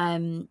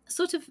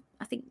 sort of,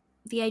 I think,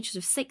 the ages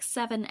of 6,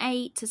 7,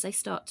 8, as they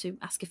start to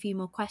ask a few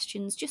more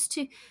questions, just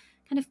to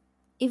kind of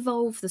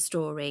evolve the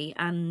story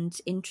and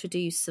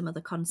introduce some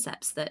other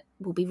concepts that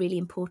will be really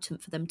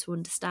important for them to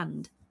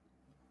understand.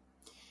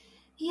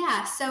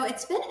 Yeah, so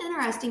it's been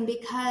interesting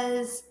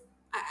because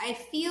I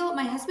feel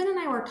my husband and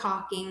I were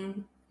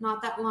talking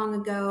not that long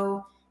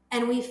ago,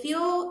 and we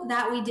feel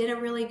that we did a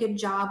really good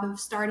job of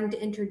starting to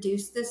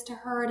introduce this to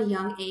her at a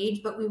young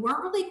age, but we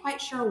weren't really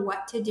quite sure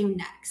what to do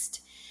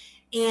next.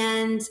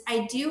 And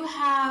I do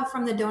have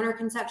from the Donor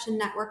Conception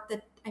Network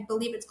that I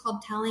believe it's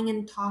called Telling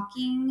and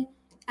Talking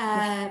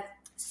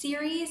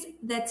series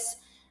that's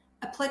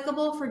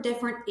applicable for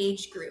different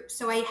age groups.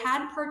 So I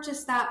had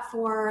purchased that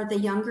for the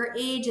younger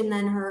age and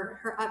then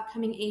her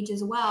upcoming age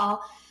as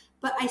well.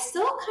 But I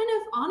still kind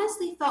of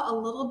honestly felt a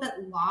little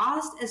bit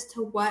lost as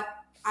to what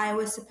I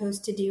was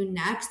supposed to do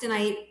next. And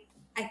I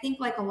I think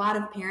like a lot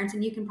of parents,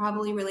 and you can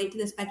probably relate to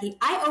this, Becky,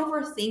 I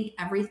overthink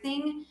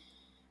everything.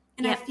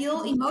 And I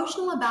feel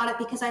emotional about it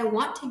because I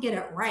want to get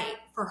it right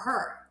for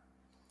her.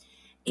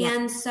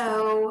 And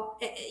so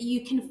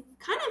you can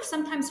kind of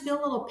sometimes feel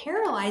a little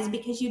paralyzed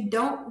because you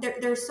don't,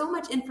 there's so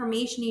much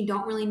information you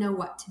don't really know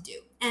what to do.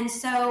 And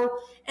so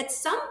at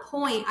some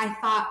point I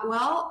thought,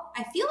 well,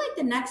 I feel like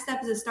the next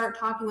step is to start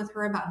talking with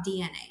her about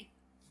DNA.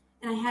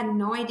 And I had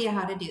no idea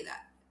how to do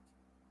that.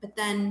 But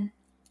then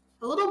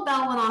a little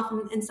bell went off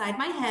inside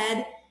my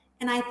head,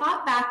 and I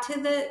thought back to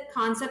the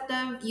concept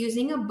of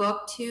using a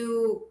book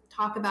to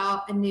talk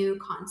about a new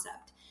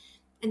concept.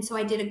 And so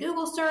I did a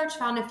Google search,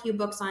 found a few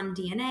books on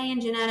DNA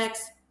and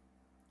genetics,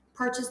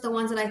 purchased the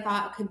ones that I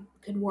thought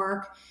could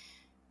work,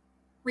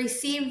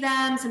 received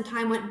them. Some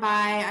time went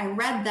by, I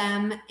read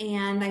them,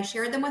 and I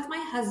shared them with my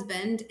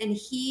husband, and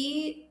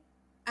he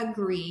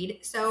agreed.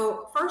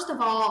 So first of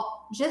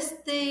all,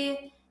 just the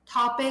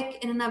topic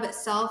in and of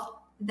itself,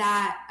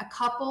 that a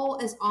couple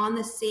is on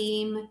the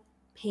same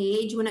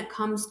page when it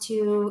comes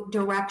to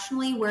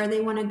directionally where they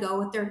want to go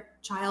with their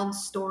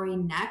child's story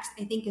next,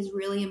 I think is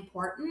really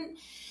important.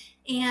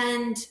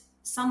 And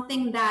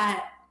something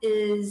that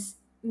is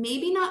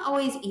maybe not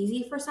always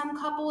easy for some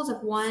couples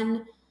if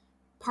one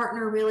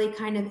partner really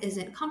kind of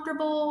isn't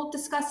comfortable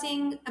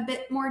discussing a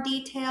bit more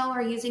detail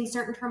or using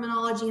certain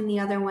terminology and the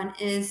other one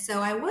is.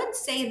 So I would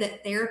say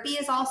that therapy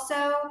is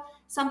also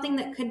something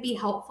that could be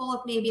helpful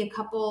if maybe a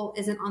couple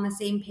isn't on the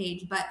same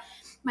page. But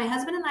my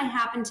husband and I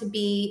happened to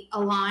be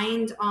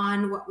aligned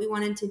on what we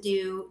wanted to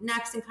do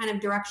next and kind of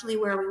directionally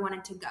where we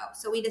wanted to go.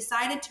 So we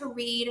decided to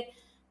read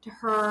to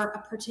her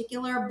a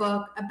particular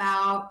book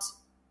about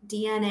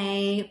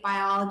DNA,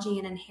 biology,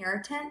 and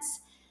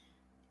inheritance.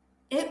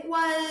 It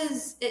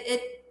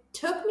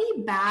took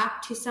me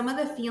back to some of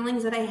the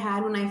feelings that I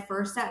had when I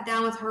first sat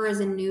down with her as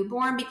a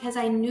newborn, because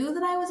I knew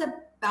that I was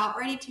about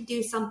ready to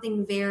do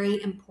something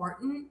very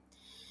important.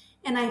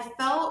 And I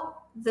felt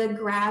the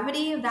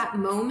gravity of that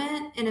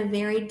moment in a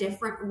very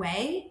different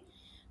way.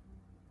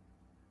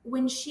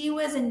 When she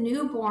was a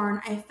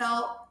newborn, I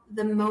felt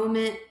the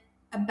moment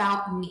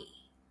about me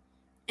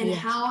and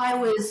how I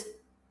was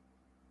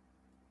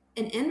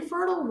an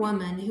infertile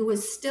woman who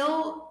was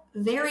still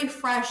very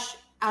fresh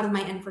out of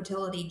my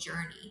infertility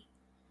journey.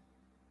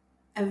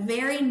 A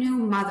very new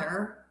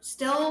mother,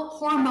 still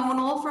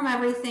hormonal from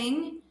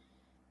everything,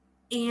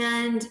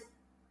 and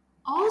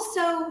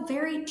also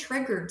very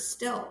triggered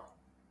still.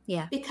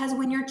 Yeah. Because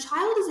when your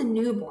child is a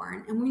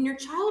newborn and when your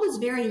child is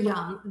very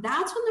young,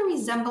 that's when the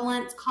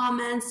resemblance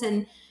comments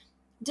and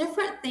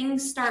different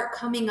things start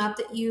coming up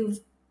that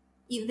you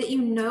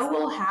know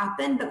will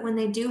happen, but when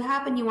they do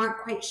happen, you aren't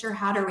quite sure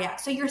how to react.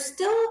 So you're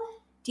still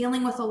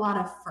dealing with a lot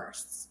of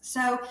firsts.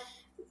 So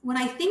when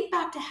I think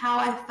back to how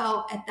I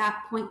felt at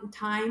that point in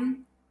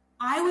time,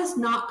 I was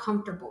not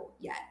comfortable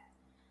yet.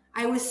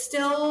 I was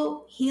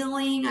still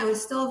healing. I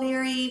was still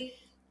very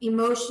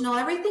emotional.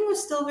 Everything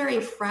was still very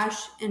fresh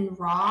and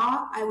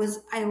raw.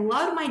 I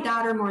loved my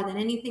daughter more than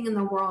anything in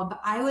the world, but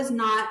I was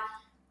not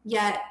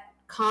yet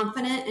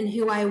confident in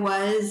who I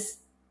was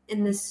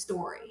in this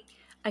story.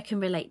 I can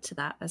relate to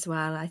that as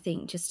well. I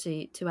think just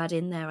to add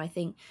in there, I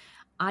think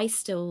I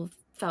still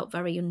felt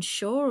very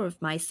unsure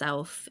of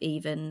myself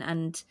even.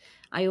 And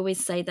I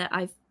always say that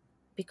I've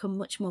become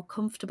much more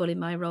comfortable in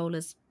my role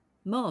as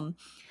mum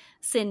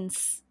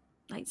since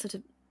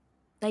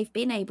they've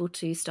been able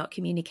to start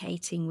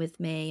communicating with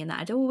me, and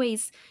that I'd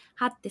always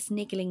had this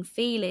niggling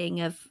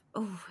feeling of,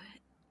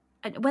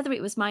 whether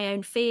it was my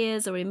own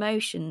fears or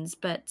emotions,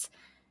 but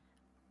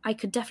I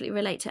could definitely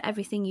relate to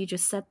everything you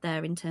just said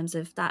there in terms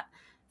of that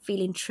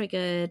feeling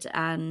triggered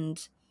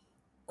and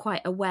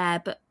quite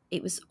aware, but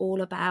it was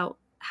all about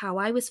how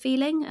I was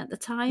feeling at the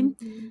time.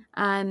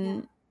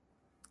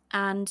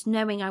 And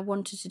knowing I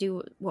wanted to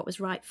do what was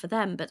right for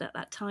them, but at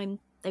that time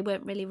they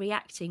weren't really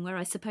reacting, where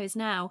I suppose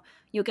now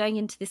you're going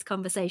into this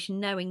conversation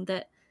knowing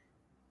that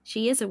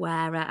she is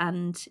aware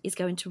and is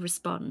going to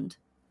respond.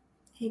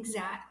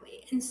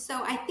 Exactly. And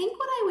so I think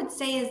what I would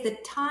say is the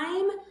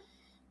time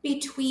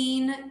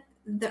between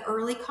the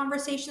early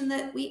conversation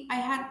that we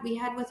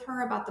had with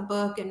her about the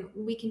book, and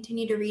we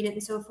continue to read it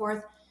and so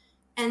forth,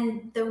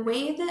 and the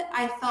way that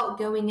I felt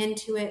going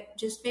into it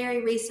just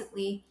very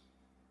recently,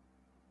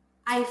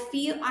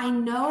 I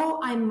know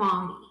I'm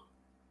mommy.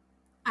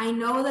 I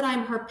know that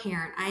I'm her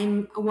parent.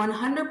 I'm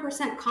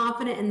 100%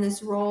 confident in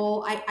this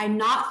role. I'm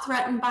not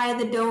threatened by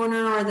the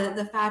donor or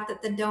the fact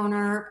that the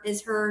donor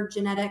is her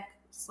genetic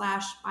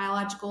 /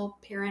 biological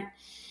parent.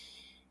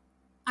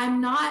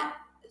 I'm not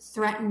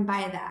threatened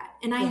by that.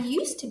 And I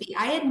used to be.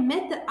 I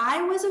admit that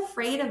I was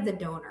afraid of the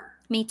donor.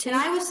 Me too. And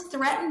I was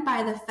threatened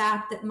by the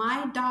fact that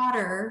my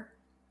daughter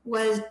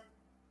was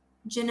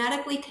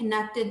genetically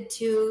connected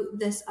to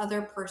this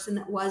other person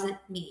that wasn't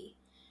me.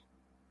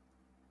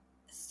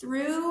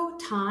 Through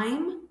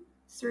time,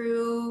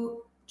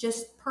 through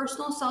just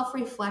personal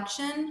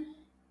self-reflection,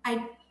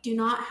 I do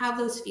not have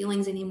those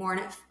feelings anymore.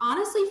 And it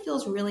honestly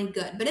feels really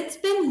good. But it's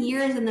been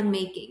years in the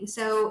making.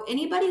 So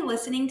anybody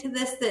listening to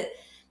this that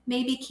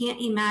maybe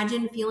can't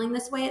imagine feeling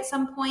this way at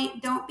some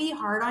point, don't be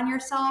hard on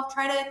yourself.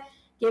 Try to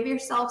give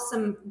yourself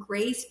some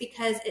grace,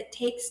 because it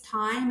takes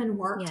time and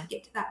work to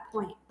get to that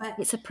point. But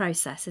it's a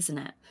process, isn't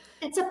it?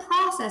 It's a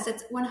process.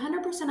 It's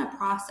 100% a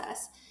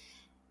process.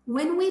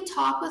 When we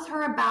talk with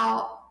her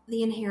about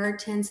the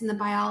inheritance and the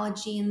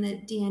biology and the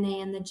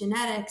DNA and the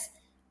genetics,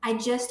 I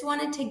just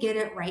wanted to get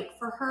it right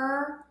for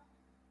her.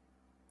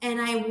 And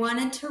I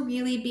wanted to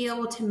really be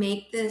able to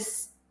make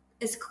this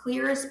as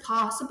clear as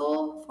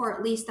possible for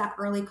at least that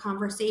early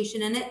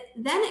conversation. And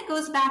then it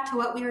goes back to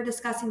what we were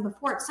discussing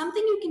before. It's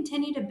something you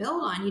continue to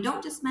build on. You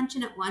don't just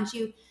mention it once.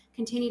 You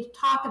continue to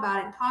talk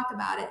about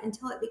it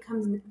until it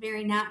becomes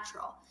very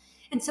natural.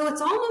 And so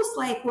it's almost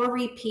like we're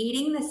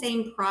repeating the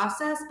same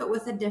process, but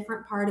with a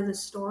different part of the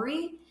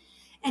story.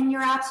 And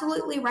you're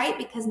absolutely right,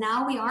 because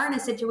now we are in a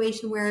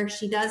situation where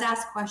she does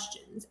ask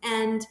questions,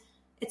 and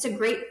it's a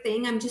great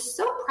thing. I'm just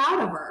so proud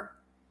of her.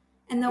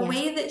 And the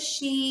way that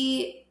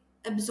she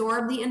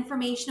absorbed the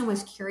information and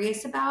was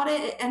curious about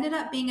it, it ended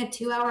up being a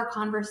 2-hour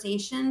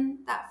conversation,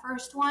 that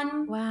first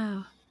one.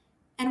 Wow.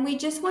 And we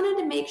just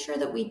wanted to make sure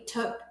that we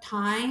took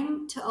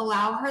time to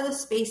allow her the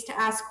space to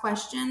ask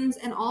questions,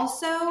 and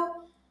also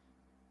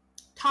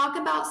talk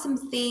about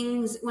some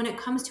things when it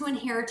comes to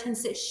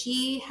inheritance that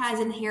she has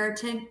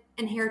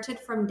inherited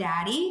from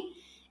daddy,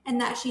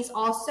 and that she's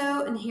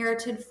also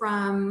inherited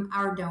from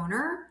our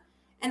donor.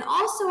 And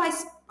also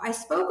I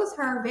spoke with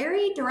her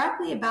very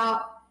directly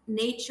about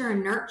nature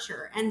and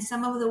nurture, and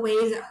some of the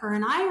ways that her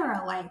and I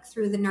are alike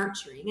through the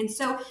nurturing. And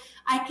so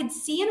I could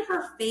see in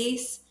her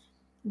face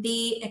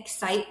the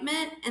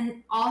excitement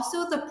and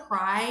also the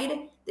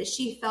pride that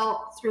she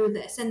felt through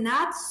this. And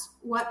that's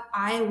what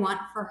I want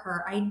for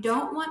her. I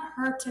don't want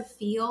her to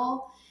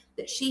feel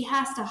that she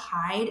has to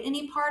hide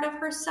any part of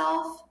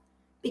herself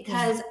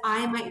because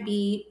I might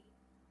be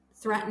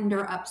threatened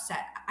or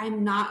upset.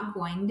 I'm not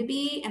going to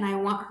be, and I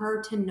want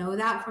her to know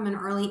that from an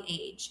early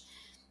age.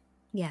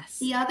 Yes.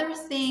 The other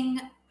thing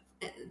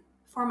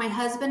for my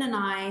husband and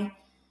I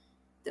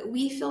that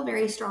we feel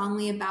very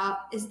strongly about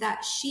is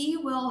that she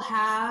will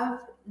have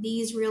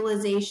these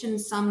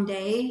realizations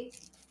someday,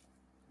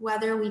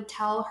 whether we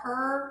tell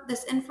her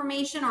this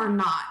information or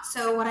not.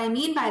 So what I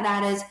mean by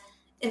that is,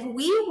 if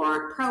we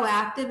weren't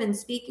proactive in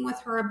speaking with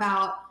her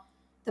about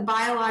the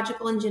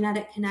biological and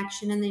genetic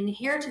connection and the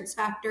inheritance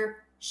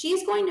factor,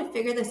 she's going to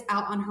figure this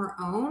out on her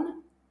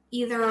own.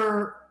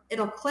 Either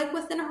it'll click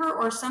within her,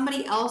 or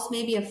somebody else,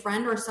 maybe a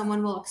friend or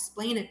someone, will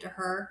explain it to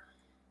her.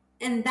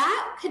 And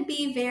that could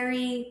be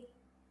very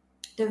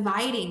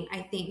dividing,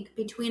 I think,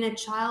 between a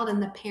child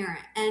and the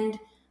parent. And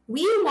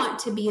we want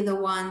to be the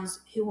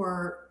ones who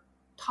are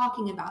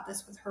talking about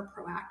this with her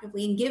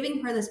proactively and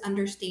giving her this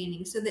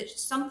understanding, so that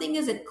something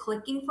isn't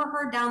clicking for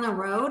her down the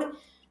road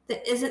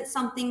that isn't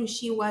something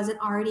she wasn't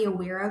already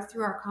aware of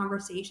through our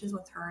conversations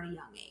with her at a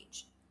young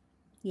age.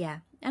 Yeah.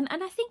 And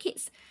I think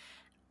it's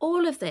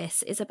all of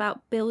this is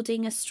about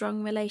building a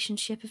strong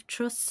relationship of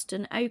trust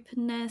and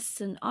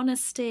openness and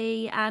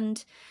honesty,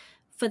 and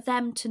for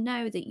them to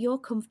know that you're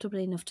comfortable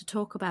enough to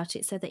talk about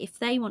it, so that if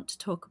they want to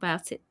talk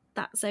about it,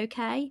 that's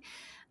okay.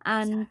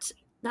 And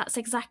that's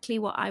exactly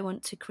what I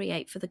want to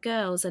create for the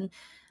girls. And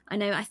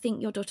I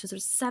think your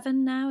daughter's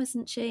 7 now,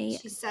 isn't she?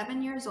 She's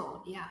 7 years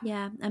old, yeah.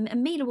 Yeah,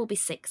 and Mila will be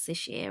 6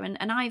 this year.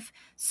 And I've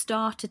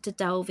started to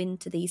delve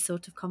into these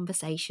sort of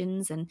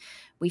conversations, and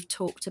we've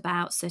talked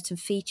about certain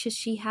features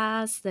she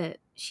has that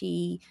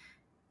she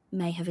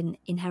may have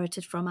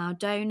inherited from our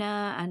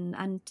donor.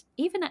 And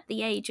even at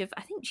the age of,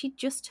 I think she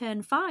just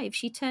turned 5,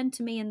 she turned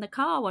to me in the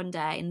car one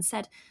day and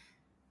said,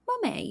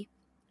 "Mummy,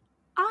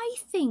 I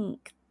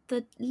think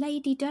the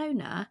lady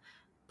donor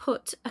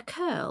put a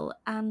curl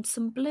and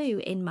some blue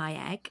in my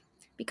egg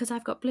because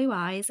I've got blue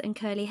eyes and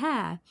curly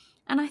hair."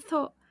 And I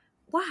thought,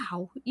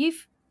 wow,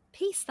 you've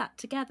pieced that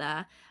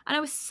together. And I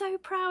was so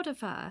proud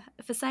of her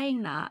for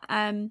saying that.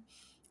 And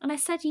I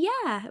said,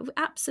 yeah,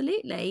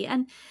 absolutely.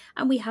 And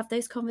we have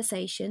those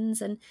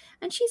conversations. And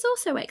she's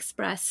also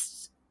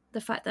expressed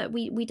the fact that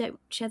we don't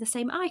share the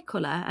same eye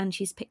colour, and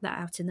she's picked that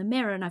out in the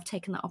mirror, and I've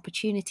taken that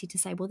opportunity to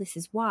say, well, this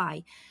is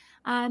why.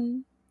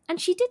 And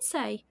she did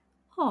say,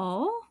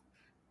 "Oh,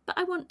 but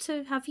I want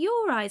to have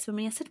your eyes,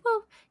 Mummy." I said,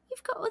 "Well,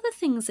 you've got other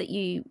things that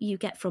you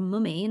get from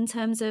Mummy in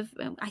terms of,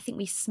 I think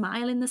we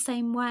smile in the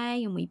same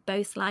way, and we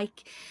both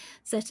like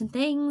certain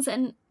things."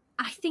 And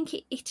I think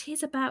it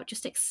is about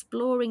just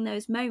exploring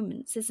those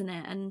moments, isn't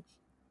it? And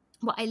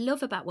what I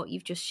love about what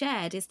you've just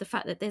shared is the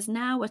fact that there's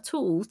now a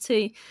tool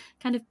to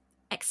kind of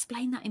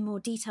explain that in more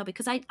detail,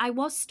 because I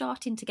was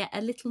starting to get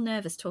a little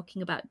nervous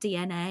talking about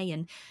DNA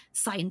and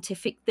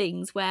scientific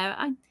things where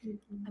I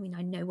mean,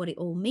 I know what it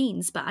all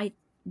means, but I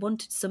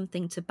wanted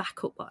something to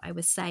back up what I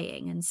was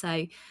saying. And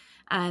so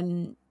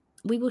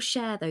we will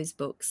share those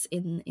books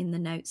in the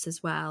notes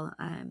as well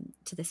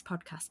to this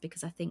podcast,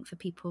 because I think for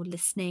people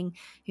listening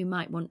who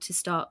might want to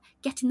start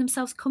getting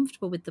themselves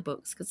comfortable with the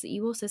books, because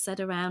you also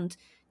said around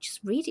just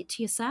read it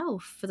to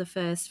yourself for the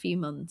first few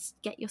months,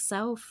 get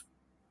yourself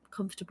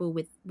comfortable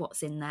with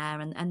what's in there,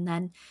 and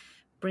then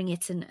bring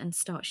it and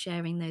start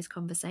sharing those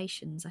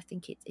conversations. I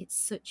think it's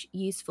such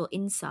useful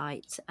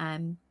insight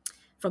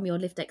from your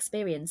lived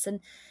experience. And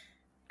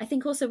I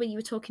think also when you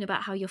were talking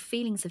about how your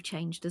feelings have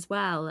changed as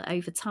well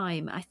over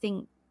time,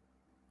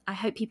 I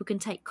hope people can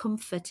take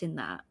comfort in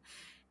that,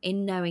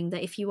 in knowing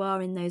that if you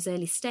are in those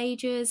early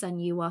stages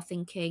and you are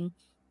thinking,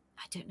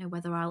 I don't know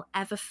whether I'll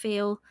ever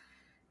feel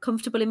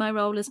comfortable in my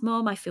role as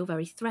mom, I feel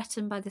very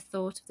threatened by the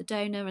thought of the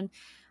donor. And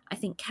I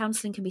think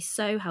counselling can be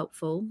so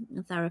helpful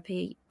in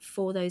therapy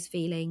for those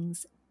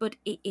feelings, but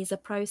it is a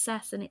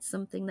process and it's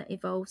something that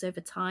evolves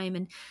over time.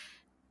 And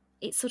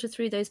it's sort of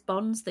through those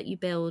bonds that you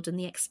build and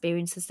the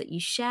experiences that you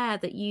share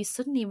that you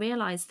suddenly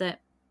realise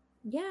that,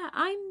 yeah,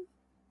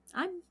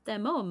 I'm their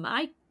mum.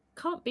 I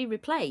can't be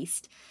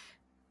replaced.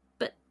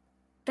 But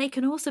they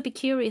can also be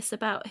curious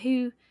about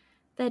who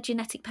their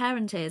genetic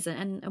parent is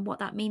and what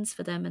that means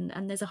for them.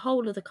 And there's a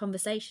whole other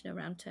conversation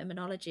around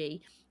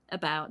terminology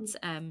about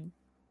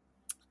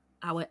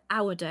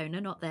our donor,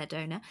 not their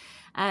donor,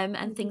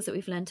 and things that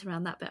we've learnt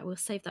around that, but we'll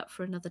save that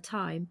for another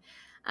time.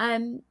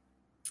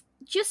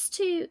 Just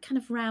to kind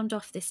of round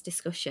off this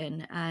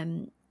discussion,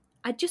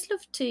 I'd just love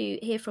to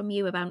hear from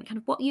you about kind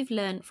of what you've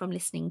learned from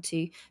listening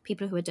to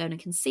people who are donor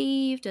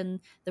conceived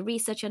and the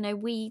research. I know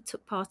we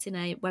took part in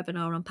a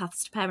webinar on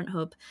Paths to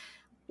Parenthood.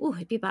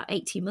 It'd be about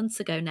 18 months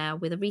ago now,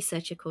 with a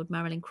researcher called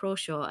Marilyn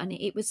Crawshaw. And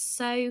it was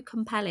so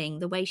compelling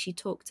the way she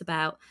talked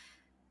about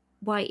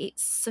why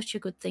it's such a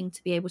good thing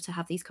to be able to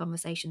have these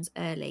conversations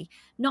early,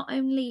 not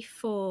only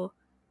for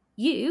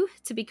you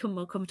to become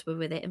more comfortable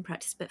with it and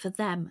practice, but for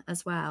them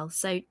as well.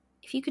 So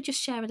if you could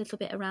just share a little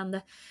bit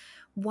around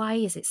why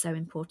is it so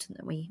important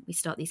that we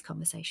start these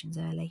conversations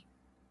early?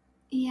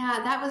 Yeah,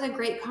 that was a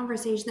great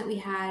conversation that we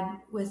had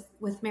with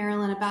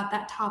Marilyn about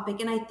that topic.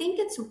 And I think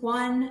it's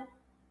one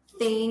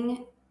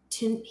thing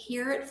to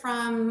hear it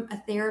from a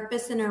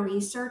therapist and a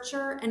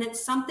researcher, and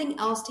it's something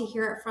else to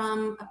hear it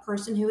from a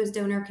person who is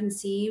donor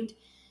conceived.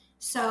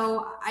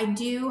 So I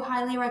do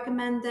highly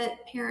recommend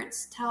that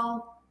parents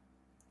tell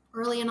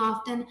early and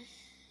often.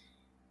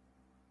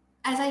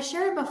 As I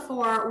shared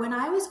before, when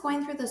I was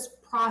going through this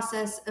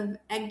process of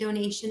egg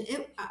donation,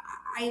 it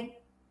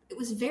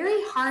was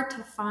very hard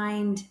to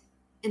find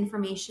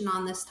information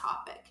on this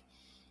topic.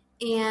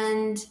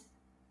 And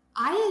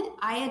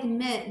I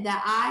admit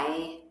that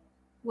I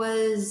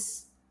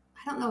was,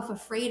 I don't know if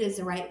afraid is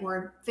the right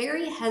word,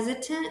 very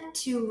hesitant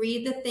to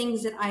read the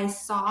things that I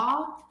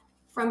saw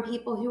from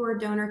people who were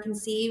donor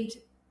conceived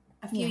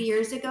a few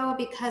years ago,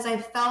 because I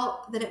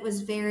felt that it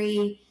was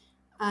very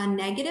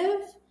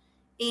negative,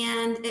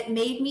 and it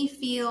made me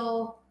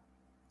feel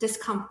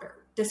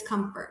discomfort.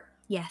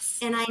 Yes.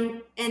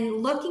 And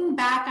looking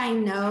back, I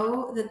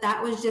know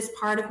that was just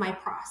part of my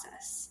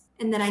process,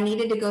 and that I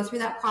needed to go through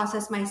that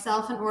process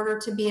myself in order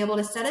to be able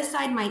to set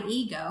aside my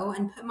ego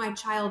and put my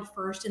child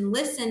first and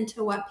listen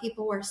to what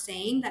people were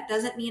saying. That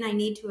doesn't mean I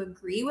need to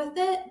agree with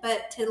it,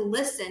 but to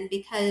listen,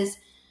 because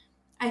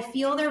I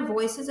feel their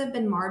voices have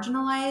been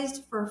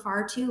marginalized for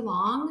far too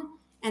long,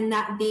 and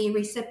that the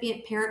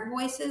recipient parent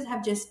voices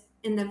have just,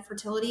 in the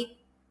fertility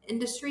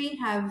industry,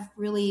 have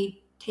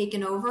really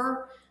taken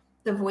over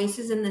the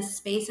voices in this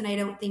space, and I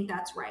don't think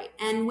that's right.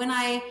 And when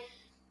I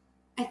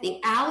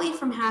think Allie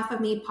from Half of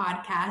Me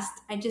podcast,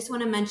 I just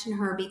want to mention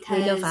her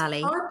because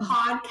her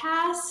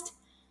podcast,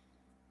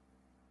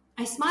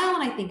 I smile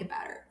when I think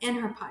about her and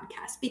her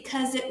podcast,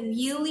 because it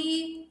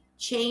really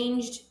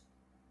changed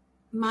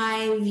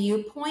my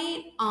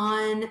viewpoint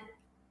on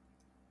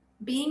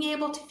being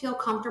able to feel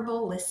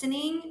comfortable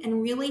listening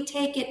and really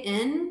take it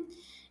in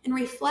and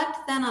reflect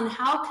then on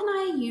how can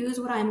I use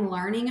what I'm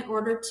learning in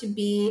order to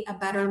be a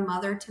better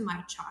mother to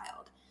my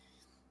child.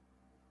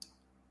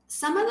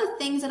 Some of the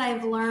things that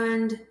I've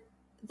learned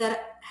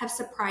that have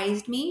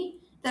surprised me,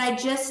 that I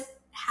just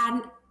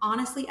hadn't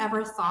honestly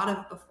ever thought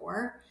of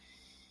before,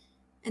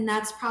 and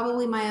that's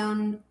probably my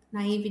own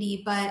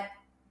naivety, but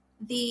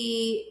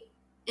the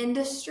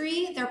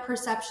industry, their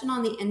perception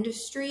on the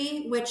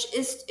industry,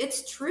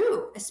 it's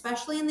true,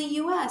 especially in the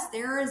US,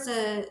 there is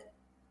a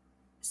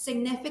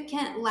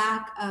significant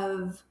lack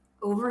of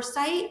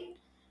oversight,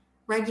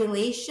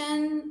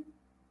 regulation,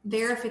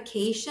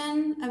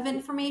 verification of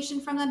information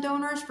from the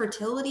donors.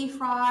 Fertility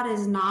fraud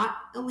is not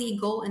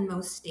illegal in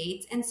most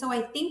states. And so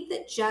I think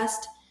that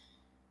just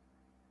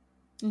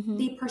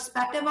the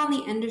perspective on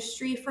the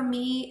industry for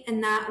me in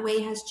that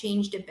way has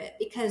changed a bit,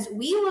 because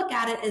we look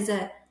at it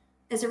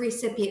as a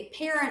recipient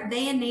parent.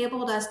 They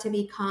enabled us to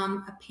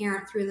become a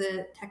parent through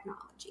the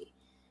technology.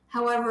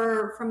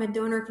 However, from a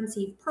donor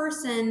conceived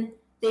person,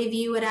 they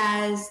view it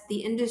as the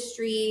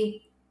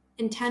industry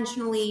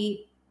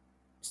intentionally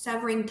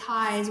severing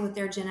ties with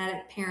their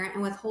genetic parent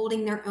and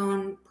withholding their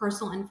own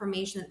personal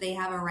information that they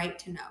have a right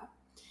to know.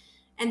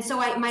 And so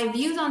my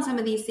views on some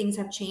of these things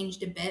have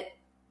changed a bit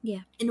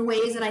in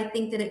ways that I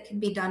think that it could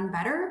be done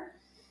better.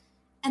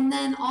 And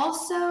then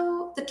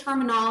also the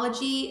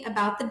terminology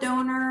about the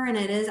donor, and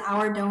it is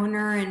our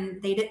donor,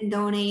 and they didn't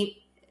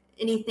donate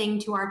anything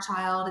to our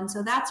child. And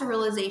so that's a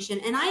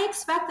realization. And I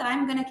expect that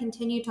I'm going to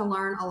continue to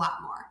learn a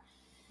lot more.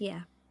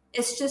 Yeah.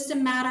 it's just a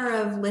matter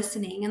of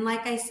listening. And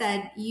like I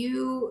said,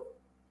 you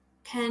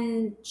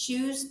can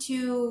choose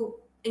to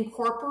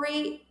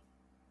incorporate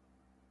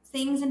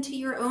things into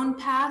your own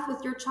path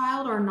with your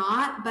child or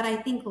not. But I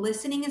think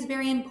listening is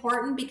very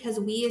important, because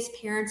we as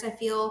parents, I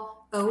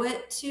feel, owe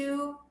it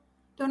to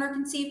donor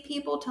conceived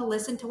people to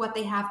listen to what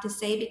they have to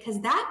say,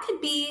 because that could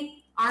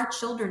be our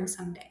children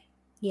someday.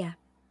 Yeah.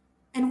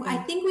 And I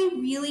think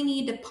we really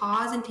need to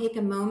pause and take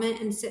a moment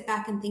and sit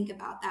back and think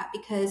about that,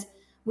 because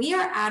we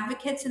are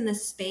advocates in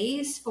this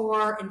space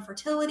for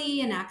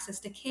infertility and access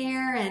to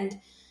care, and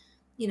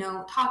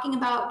talking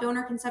about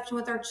donor conception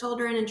with our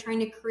children and trying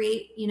to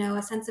create,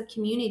 a sense of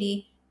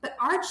community. But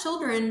our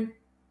children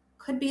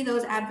could be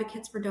those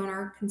advocates for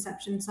donor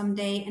conception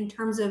someday in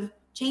terms of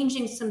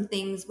changing some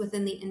things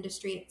within the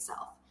industry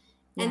itself.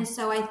 Yeah. And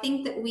so I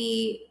think that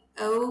we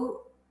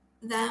owe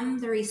them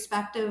the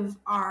respect of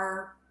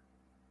our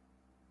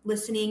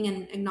listening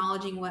and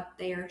acknowledging what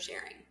they are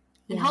sharing,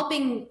 and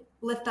helping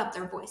lift up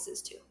their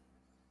voices too.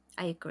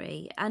 I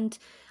agree. And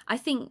I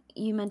think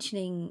you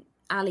mentioning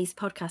Ali's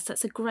podcast,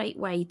 that's a great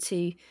way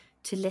to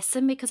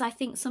listen, because I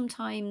think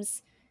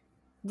sometimes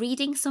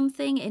reading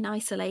something in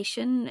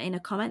isolation in a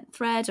comment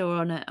thread or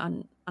on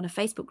a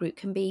Facebook group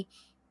can be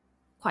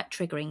quite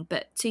triggering,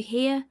 but to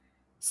hear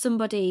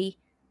somebody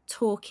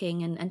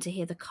talking and to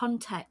hear the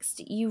context,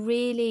 you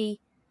really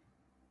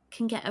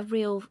can get a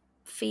real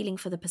feeling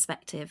for the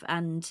perspective.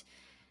 And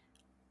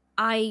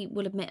I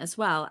will admit as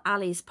well,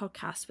 Ali's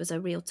podcast was a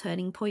real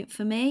turning point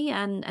for me,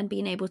 and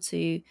being able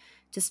to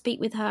speak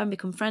with her and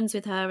become friends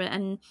with her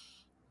and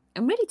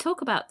really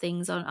talk about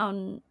things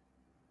on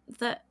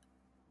that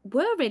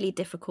were really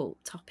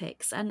difficult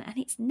topics, and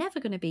it's never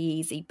going to be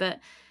easy, but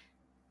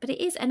it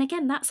is. And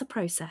again, that's a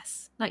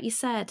process. Like you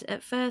said,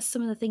 at first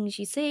some of the things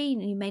you see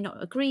you may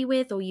not agree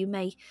with, or you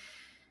may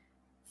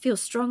feel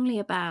strongly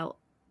about,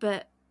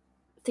 but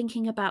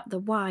thinking about the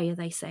why are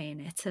they saying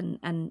it,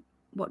 and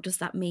what does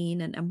that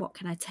mean, and what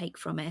can I take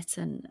from it,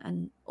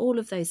 and all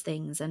of those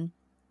things. And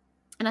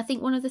I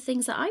think one of the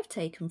things that I've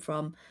taken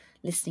from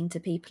listening to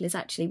people is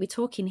actually, we're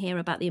talking here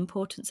about the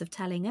importance of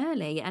telling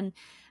early, and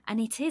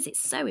it's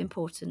so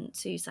important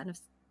to kind of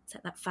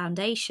set that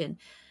foundation.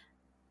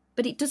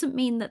 But it doesn't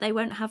mean that they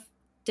won't have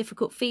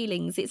difficult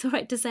feelings. It's all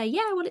right to say,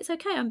 yeah, well, it's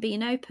okay, I'm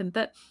being open,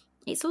 but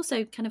it's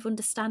also kind of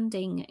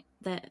understanding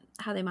that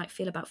how they might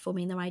feel about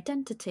forming their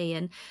identity,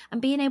 and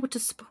being able to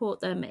support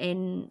them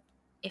in,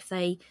 if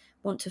they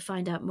want to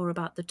find out more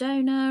about the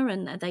donor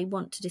and they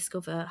want to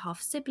discover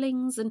half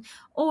siblings and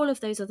all of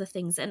those other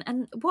things.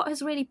 And what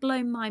has really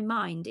blown my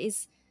mind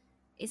is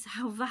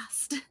how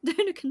vast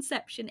donor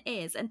conception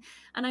is. And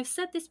I've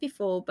said this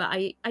before, but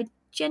I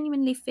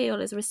genuinely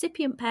feel as a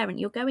recipient parent,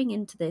 you're going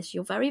into this,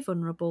 you're very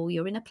vulnerable,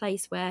 you're in a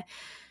place where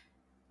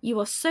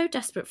you are so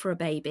desperate for a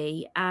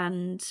baby,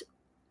 and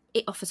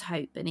it offers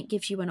hope and it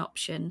gives you an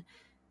option.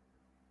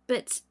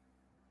 But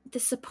the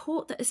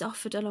support that is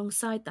offered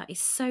alongside that is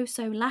so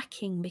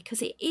lacking,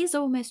 because it is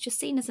almost just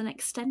seen as an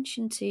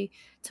extension to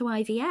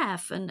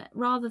IVF, and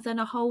rather than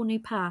a whole new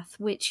path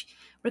which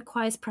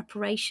requires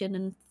preparation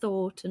and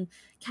thought and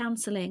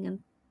counselling and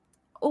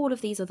all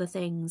of these other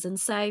things. And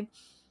so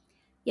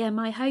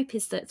my hope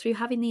is that through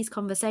having these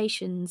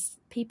conversations,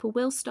 people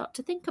will start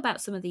to think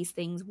about some of these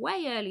things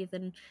way earlier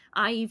than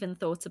I even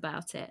thought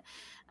about it,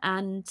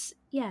 and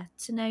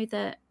to know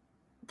that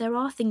there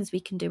are things we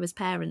can do as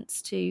parents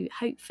to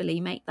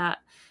hopefully make that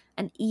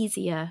an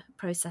easier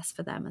process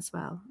for them as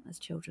well as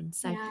children.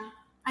 So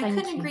I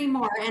couldn't agree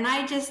more. And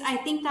I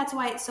think that's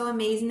why it's so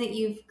amazing that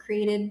you've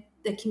created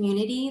the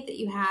community that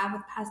you have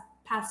with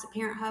Paths to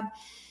Parent Hub.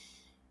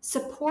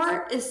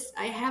 Support is,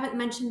 I haven't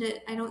mentioned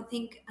it, I don't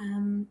think,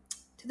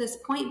 to this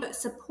point, but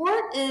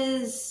support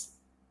is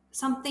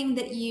something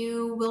that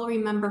you will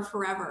remember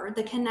forever.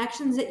 The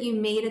connections that you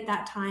made at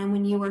that time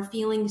when you were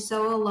feeling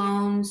so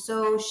alone,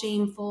 so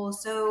shameful,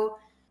 so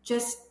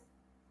just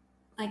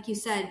like you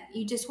said,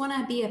 you just want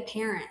to be a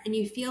parent and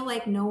you feel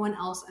like no one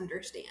else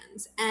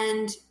understands.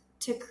 And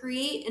to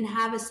create and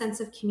have a sense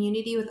of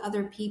community with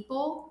other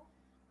people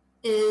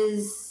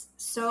is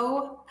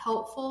so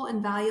helpful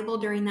and valuable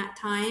during that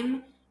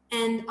time.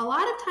 And a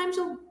lot of times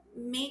you'll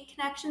make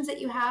connections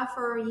that you have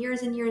for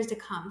years and years to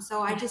come.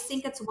 So I just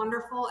think it's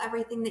wonderful,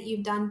 everything that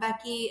you've done,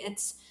 Becky.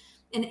 It's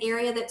an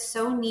area that's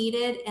so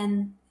needed,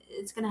 and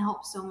it's going to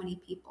help so many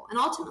people and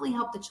ultimately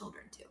help the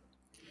children too.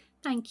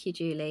 Thank you,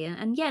 Julie.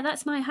 And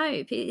that's my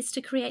hope, is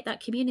to create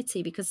that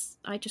community, because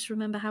I just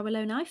remember how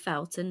alone I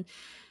felt, and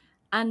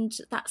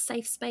that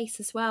safe space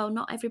as well.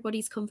 Not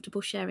everybody's comfortable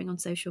sharing on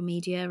social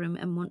media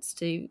and wants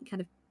to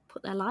kind of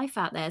put their life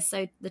out there.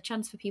 So the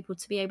chance for people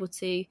to be able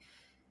to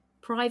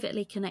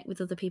privately connect with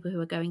other people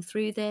who are going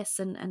through this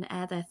and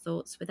air their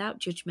thoughts without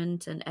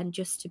judgment, and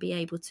just to be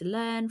able to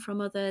learn from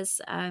others.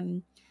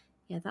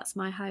 That's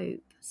my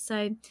hope.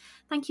 So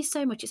thank you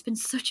so much. It's been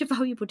such a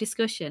valuable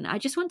discussion. I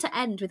just want to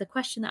end with a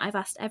question that I've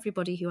asked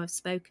everybody who I've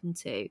spoken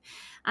to.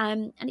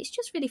 And it's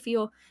just really for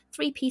your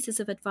 3 pieces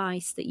of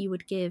advice that you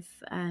would give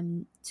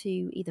to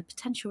either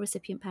potential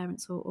recipient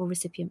parents or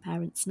recipient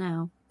parents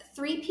now.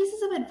 3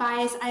 pieces of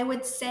advice. I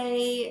would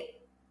say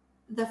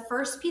the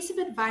first piece of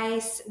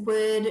advice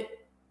would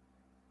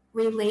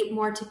relate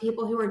more to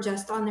people who are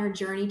just on their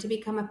journey to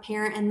become a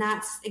parent. And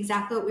that's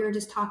exactly what we were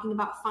just talking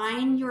about.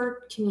 Find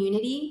your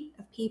community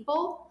of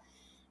people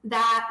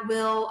that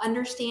will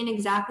understand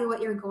exactly what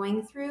you're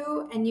going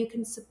through, and you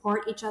can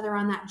support each other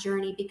on that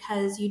journey,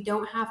 because you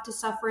don't have to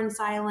suffer in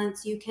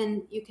silence. You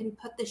can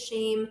put the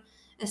shame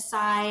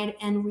aside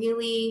and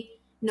really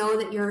know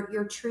that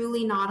you're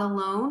truly not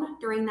alone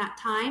during that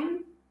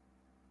time.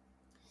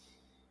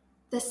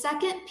 The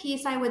second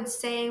piece I would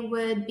say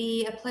would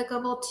be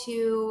applicable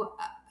to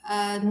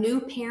a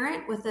new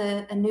parent with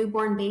a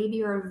newborn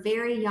baby or a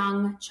very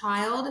young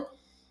child.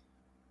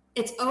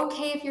 It's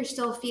okay if you're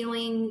still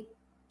feeling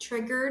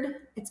triggered.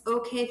 It's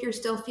okay if you're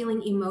still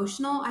feeling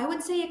emotional. I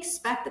would say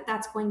expect that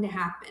that's going to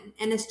happen.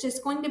 And it's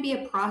just going to be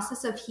a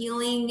process of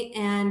healing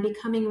and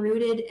becoming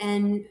rooted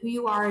in who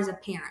you are as a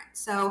parent.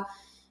 So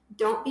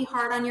don't be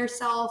hard on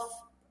yourself.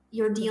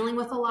 You're dealing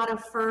with a lot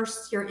of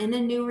firsts. You're in a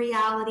new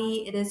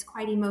reality. It is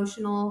quite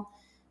emotional.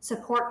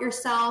 Support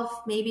yourself,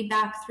 maybe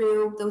back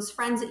through those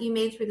friends that you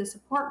made through the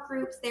support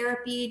group,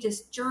 therapy,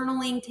 just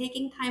journaling,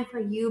 taking time for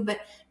you, but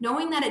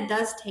knowing that it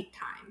does take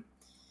time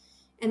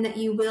and that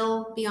you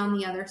will be on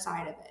the other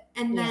side of it.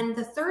 And then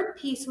the third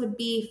piece would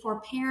be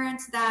for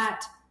parents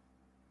that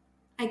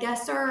I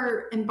guess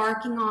are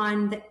embarking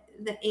on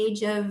the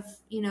age of,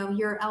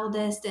 your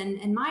eldest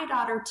and my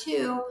daughter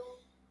too.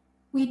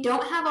 We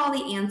don't have all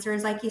the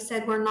answers. Like you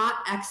said, we're not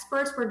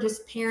experts. We're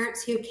just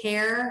parents who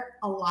care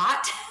a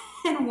lot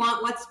and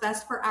want what's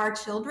best for our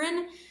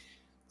children.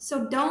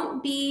 So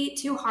don't be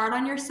too hard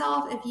on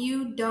yourself if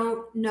you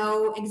don't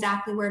know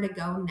exactly where to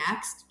go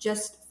next.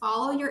 Just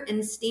follow your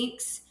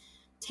instincts.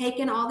 Take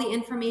in all the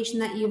information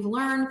that you've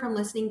learned from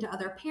listening to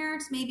other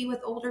parents, maybe with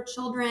older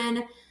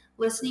children,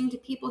 listening to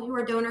people who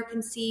are donor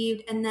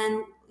conceived, and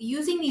then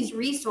using these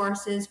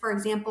resources. For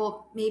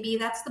example, maybe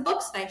that's the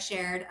books that I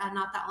shared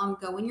not that long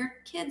ago. When your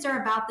kids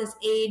are about this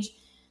age,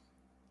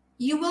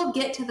 you will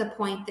get to the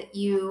point that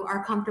you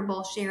are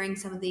comfortable sharing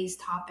some of these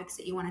topics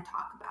that you want to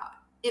talk about.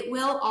 It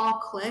will all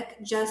click.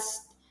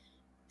 Just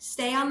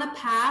stay on the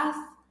path,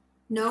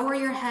 know where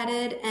you're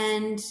headed,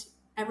 and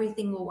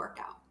everything will work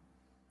out.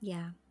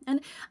 Yeah.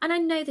 And I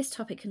know this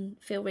topic can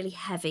feel really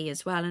heavy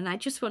as well. And I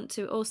just want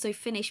to also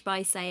finish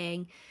by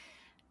saying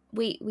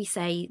we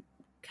say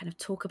kind of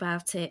talk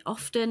about it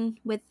often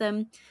with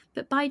them,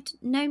 but by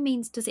no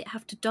means does it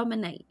have to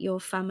dominate your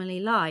family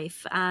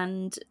life.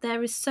 And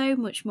there is so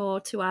much more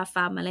to our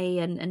family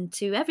and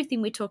to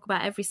everything we talk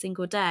about every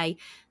single day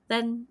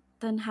than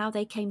how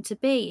they came to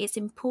be. It's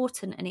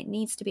important and it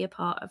needs to be a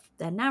part of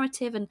their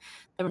narrative and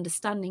their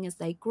understanding as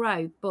they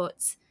grow.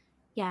 But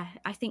yeah,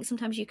 I think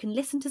sometimes you can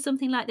listen to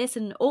something like this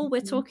and all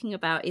we're talking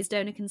about is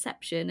donor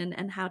conception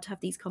and how to have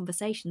these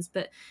conversations,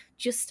 but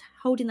just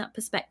holding that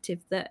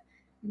perspective that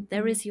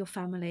there is your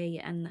family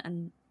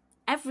and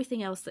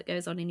everything else that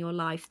goes on in your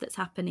life that's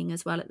happening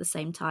as well at the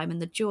same time, and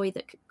the joy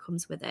that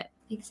comes with it.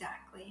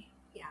 Exactly.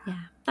 Yeah.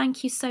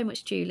 Thank you so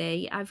much,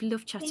 Julie. I've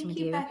loved chatting with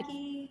you.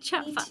 Becky.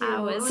 Chat Me for too.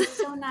 hours. It was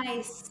so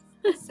nice.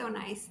 So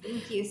nice.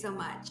 Thank you so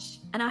much.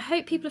 And I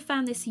hope people have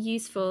found this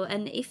useful.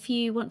 And if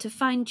you want to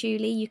find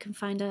Julie, you can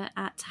find her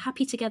at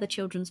Happy Together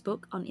Children's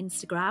Book on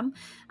Instagram.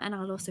 And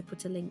I'll also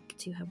put a link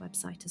to her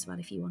website as well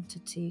if you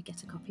wanted to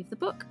get a copy of the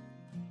book.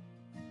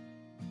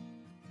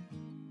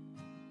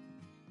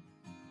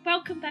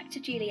 Welcome back to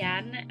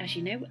Julianne. As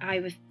you know,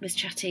 I was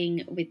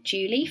chatting with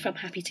Julie from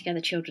Happy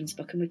Together Children's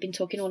Book, and we've been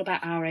talking all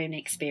about our own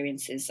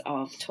experiences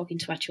of talking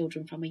to our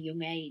children from a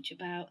young age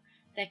about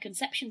their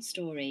conception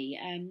story.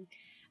 And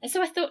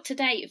so I thought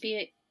today it'd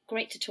be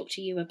great to talk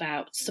to you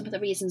about some of the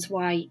reasons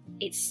why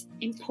it's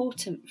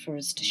important for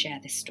us to share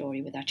this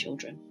story with our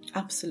children.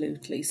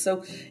 Absolutely.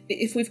 So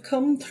if we've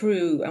come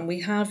through, and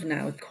we have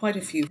now quite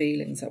a few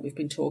feelings that we've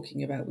been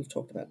talking about, we've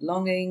talked about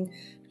longing,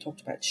 we've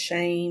talked about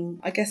shame.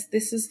 I guess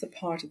this is the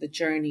part of the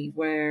journey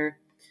where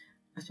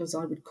I suppose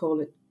I would call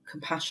it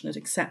compassionate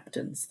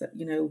acceptance, that,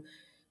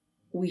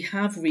 we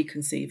have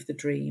reconceived the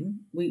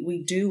dream. We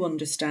do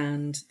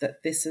understand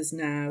that this is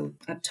now,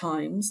 at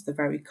times, the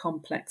very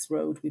complex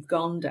road we've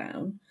gone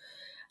down.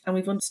 And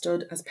we've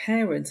understood as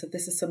parents that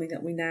this is something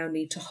that we now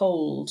need to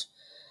hold,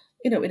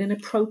 in an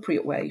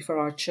appropriate way for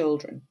our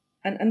children.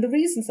 And the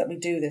reasons that we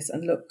do this,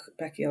 and look,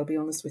 Becky, I'll be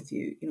honest with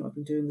you, I've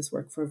been doing this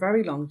work for a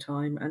very long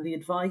time. And the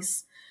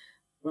advice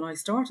when I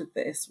started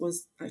this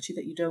was actually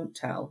that you don't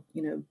tell,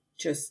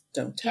 just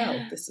don't tell.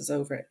 Yeah. This is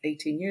over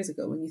 18 years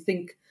ago. When you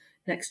think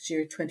next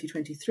year,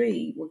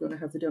 2023, we're going to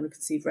have the donor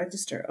conceived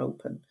register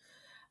open.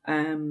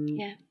 And,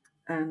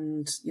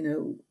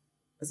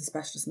 as a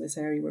specialist in this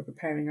area, we're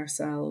preparing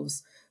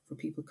ourselves for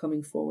people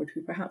coming forward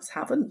who perhaps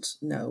haven't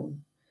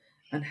known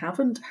and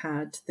haven't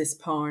had this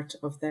part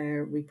of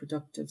their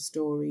reproductive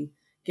story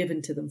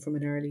given to them from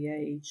an early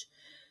age.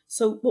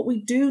 So what we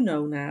do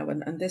know now,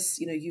 and this,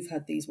 you've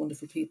had these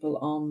wonderful people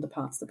on the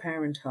Paths to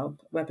Parent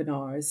Hub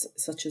webinars,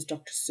 such as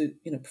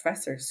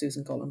Professor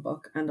Susan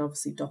Gullenbuck and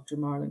obviously Dr.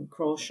 Marlon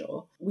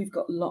Crawshaw. We've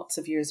got lots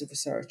of years of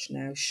research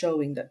now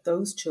showing that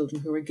those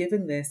children who are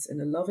given this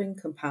in a loving,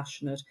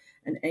 compassionate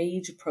and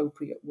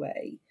age-appropriate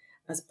way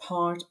as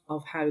part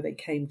of how they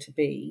came to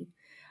be,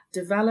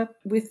 develop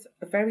with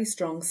a very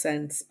strong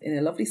sense, in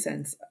a lovely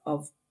sense,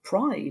 of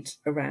pride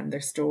around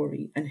their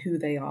story and who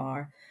they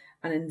are,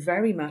 and in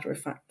very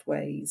matter-of-fact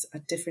ways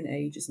at different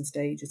ages and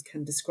stages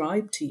can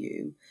describe to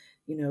you,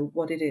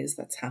 what it is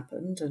that's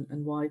happened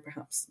and why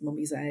perhaps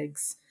mummy's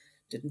eggs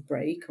didn't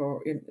break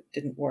or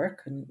didn't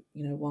work, and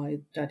why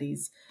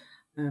daddy's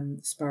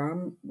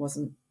sperm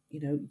wasn't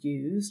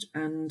used,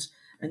 and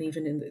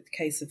even in the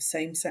case of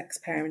same-sex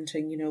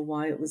parenting,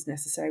 why it was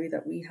necessary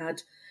that we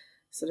had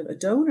sort of a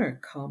donor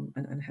come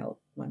and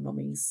help my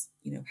mummies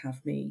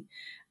have me.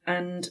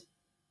 And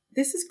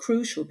this is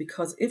crucial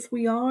because if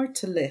we are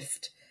to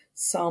lift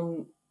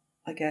some,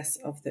 I guess,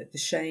 of the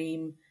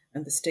shame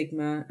and the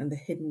stigma and the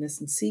hiddenness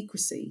and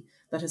secrecy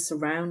that has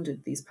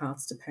surrounded these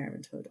paths to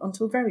parenthood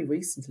until very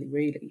recently,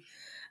 really,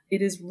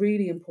 it is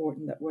really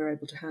important that we're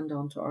able to hand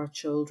on to our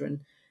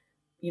children,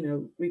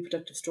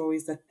 reproductive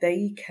stories that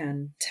they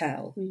can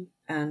tell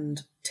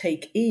and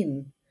take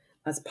in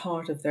as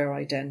part of their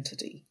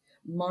identity,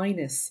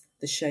 minus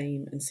the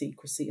shame and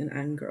secrecy and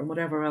anger and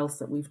whatever else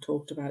that we've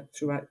talked about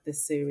throughout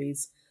this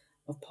series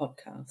of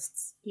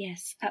podcasts.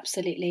 Yes,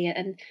 absolutely.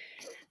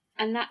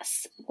 And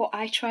that's what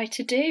I try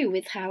to do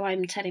with how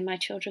I'm telling my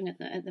children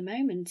at the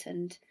moment.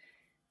 And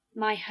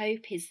my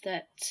hope is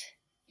that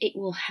it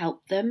will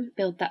help them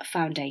build that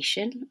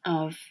foundation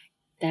of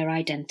their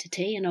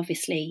identity. And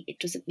obviously it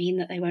doesn't mean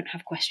that they won't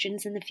have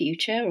questions in the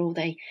future, or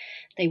they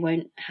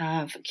won't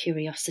have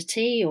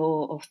curiosity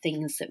or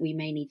things that we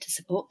may need to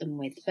support them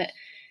with. But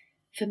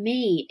for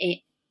me, it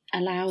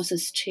allows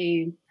us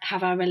to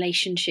have our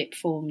relationship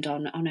formed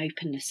on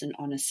openness and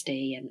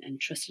honesty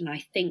and trust. And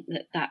I think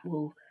that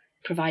will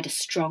provide a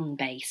strong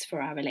base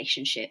for our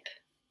relationship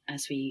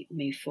as we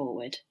move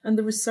forward. And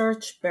the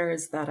research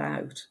bears that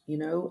out,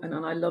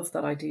 and I love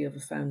that idea of a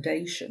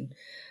foundation.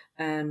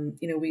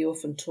 We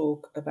often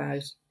talk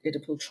about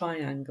Oedipal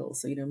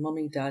triangles, so,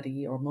 mummy,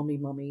 daddy, or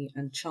mummy,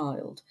 and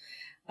child.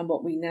 And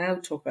what we now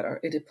talk about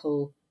are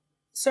Oedipal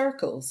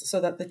circles, so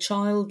that the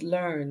child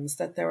learns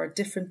that there are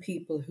different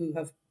people who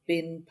have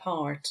been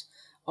part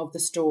of the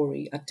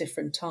story at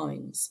different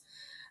times.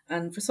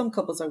 And for some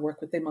couples I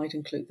work with, they might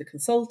include the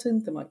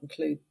consultant, they might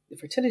include the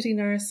fertility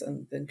nurse,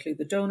 and they include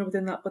the donor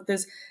within that. But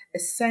there's a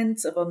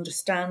sense of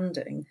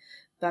understanding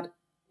that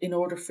in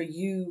order for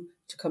you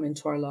to come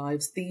into our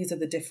lives, these are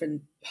the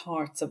different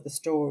parts of the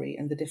story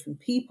and the different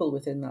people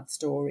within that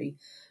story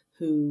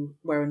who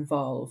were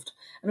involved.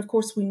 And of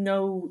course, we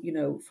know,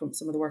 from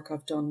some of the work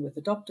I've done with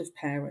adoptive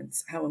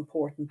parents, how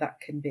important that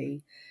can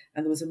be.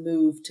 And there was a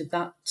move to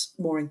that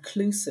more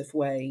inclusive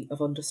way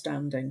of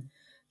understanding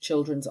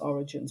children's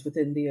origins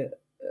within the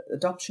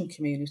adoption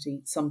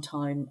community some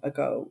time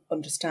ago,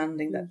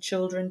 understanding that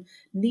children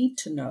need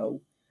to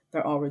know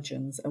their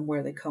origins and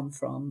where they come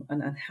from,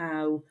 and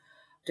how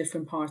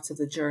different parts of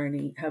the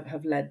journey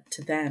have led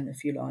to them,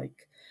 if you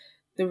like.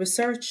 The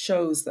research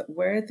shows that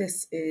where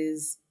this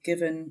is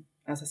given,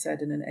 as I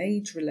said, in an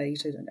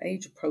age-related and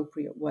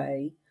age-appropriate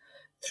way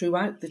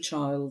throughout the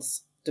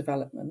child's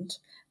development,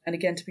 and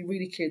again, to be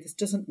really clear, this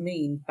doesn't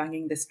mean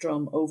banging this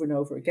drum over and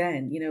over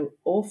again.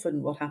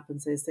 Often what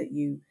happens is that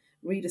you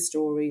read a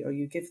story or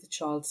you give the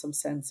child some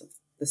sense of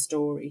the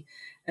story,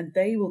 and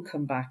they will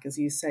come back, as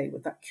you say,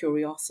 with that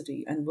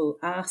curiosity and will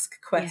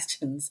ask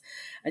questions.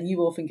 Yeah. And you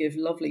often give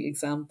lovely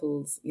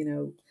examples,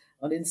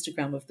 on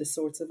Instagram of the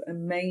sorts of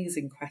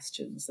amazing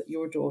questions that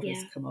your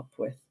daughters come up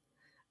with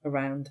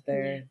around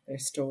their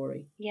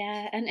story.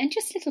 Yeah, and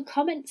just little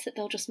comments that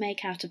they'll just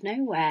make out of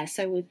nowhere.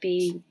 So we'll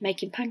be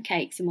making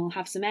pancakes and we'll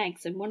have some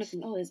eggs, and one of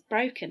them, it's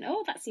broken.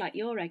 Oh, that's like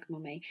your egg,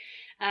 mummy.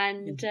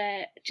 And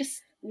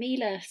just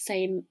Mila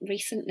saying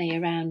recently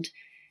around,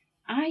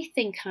 I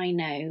think I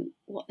know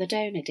what the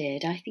donor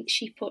did. I think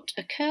she put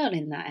a curl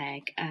in that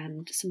egg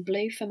and some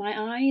blue for my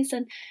eyes.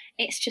 And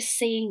it's just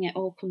seeing it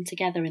all come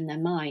together in their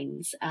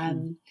minds.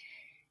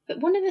 But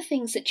one of the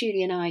things that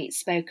Julie and I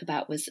spoke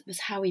about was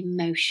how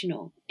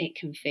emotional it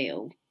can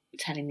feel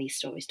telling these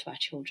stories to our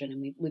children.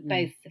 And we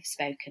both have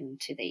spoken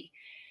to the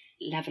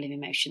level of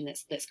emotion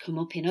that's come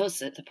up in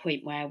us at the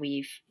point where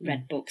we've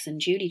read books.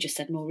 And Julie just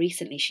said more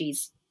recently,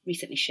 she's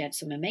recently shared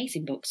some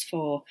amazing books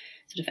for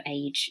sort of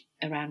age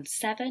around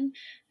 7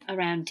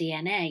 around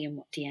DNA and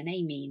what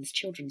DNA means,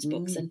 children's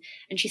books. And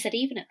she said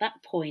even at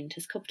that point,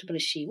 as comfortable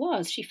as she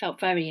was, she felt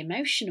very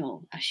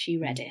emotional as she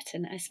read it.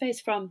 And I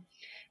suppose from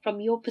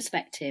your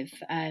perspective,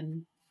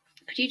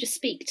 could you just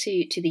speak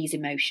to these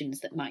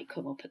emotions that might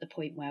come up at the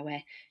point where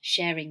we're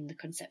sharing the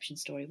conception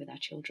story with our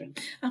children?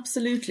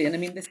 Absolutely. And I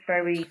mean, this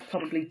very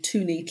probably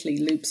too neatly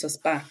loops us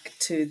back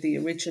to the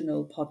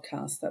original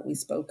podcast that we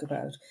spoke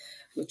about,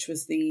 which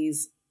was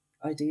these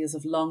ideas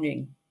of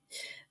longing.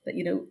 That,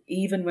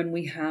 even when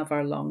we have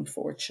our longed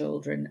for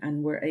children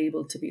and we're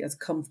able to be as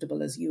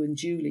comfortable as you and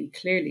Julie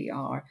clearly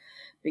are,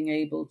 being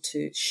able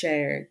to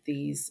share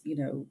these,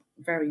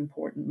 very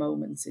important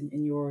moments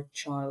in your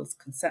child's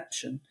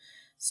conception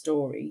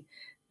story,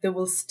 there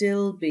will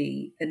still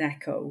be an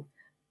echo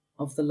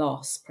of the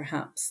loss,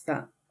 perhaps,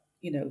 that,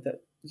 that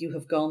you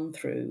have gone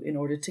through in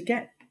order to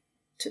get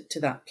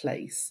to that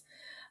place.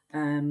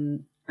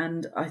 And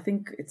I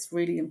think it's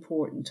really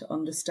important to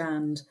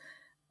understand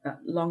that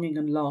longing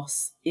and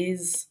loss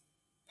is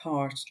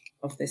part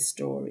of this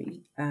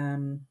story,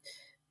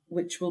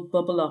 which will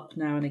bubble up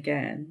now and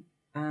again.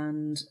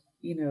 And,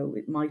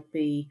 it might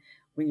be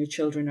when your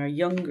children are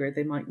younger,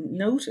 they might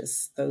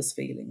notice those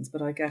feelings.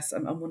 But I guess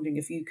I'm wondering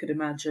if you could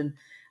imagine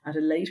at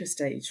a later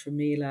stage for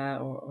Mila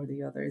or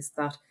the others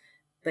that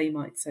they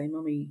might say,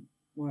 Mummy,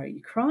 why are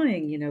you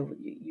crying?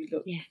 You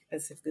look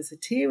as if there's a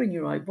tear in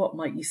your eye. What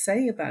might you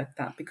say about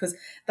that? Because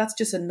that's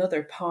just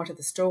another part of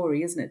the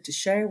story, isn't it, to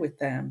share with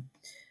them?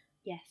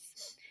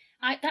 Yes.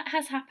 That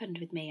has happened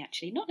with me,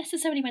 actually. Not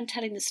necessarily when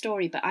telling the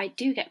story, but I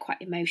do get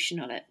quite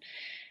emotional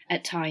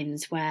at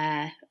times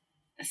where,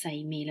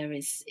 say, Mila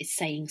is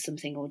saying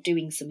something or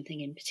doing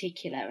something in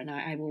particular, and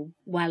I will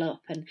well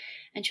up and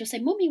she'll say,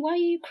 Mummy, why are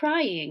you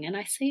crying? And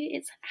I say,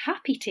 it's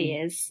happy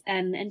tears.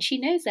 And she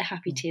knows they're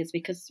happy tears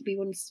because we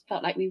once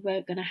felt like we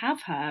weren't going to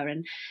have her,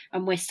 and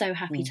we're so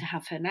happy to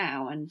have her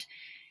now. And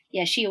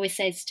yeah, she always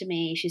says to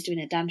me, she's doing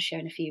a dance show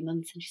in a few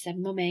months, and she said,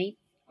 Mummy,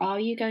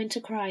 are you going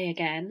to cry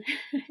again?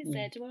 I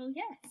said, well,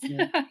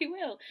 yes, I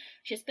will.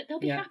 She says, but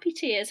there'll be happy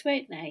tears,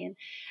 won't they?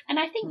 And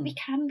I think we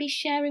can be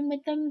sharing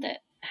with them that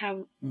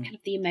how kind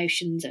of the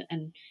emotions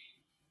and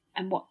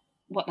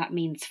what that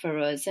means for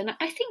us. And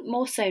I think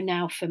more so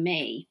now for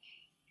me,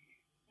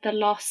 the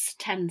loss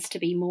tends to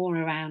be more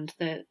around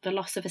the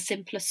loss of a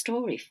simpler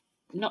story,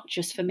 not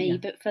just for me,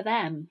 but for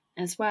them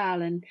as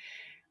well. And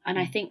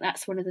I think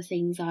that's one of the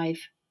things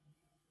I've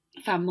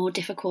found more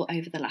difficult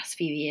over the last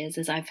few years,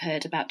 as I've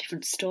heard about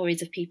different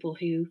stories of people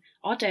who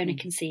are donor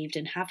conceived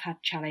and have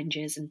had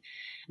challenges, and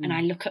I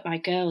look at my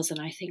girls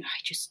and I think, I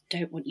just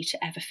don't want you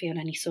to ever feel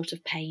any sort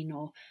of pain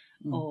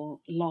or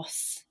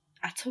loss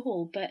at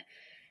all. But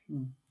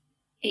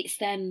it's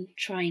then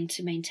trying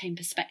to maintain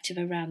perspective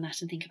around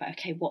that and think about,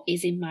 okay, what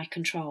is in my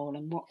control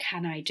and what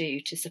can I do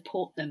to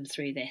support them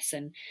through this?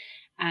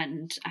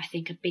 And I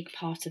think a big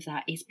part of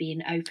that is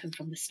being open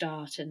from the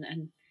start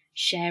and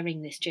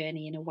sharing this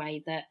journey in a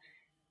way that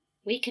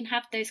we can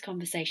have those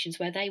conversations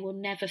where they will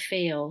never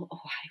feel, oh,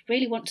 I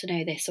really want to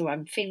know this, or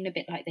I'm feeling a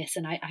bit like this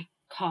and I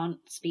can't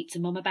speak to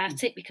Mum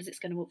about it because it's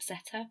going to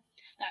upset her.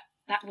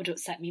 That would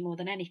upset me more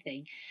than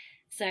anything.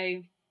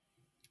 So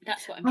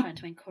that's what I'm trying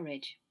to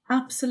encourage.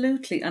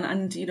 Absolutely.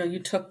 And you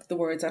took the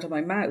words out of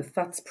my mouth.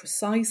 That's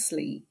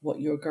precisely what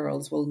your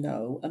girls will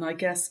know. And I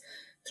guess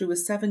through a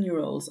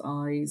 7-year-old's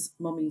eyes,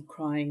 Mummy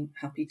crying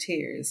happy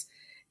tears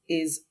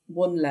is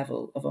one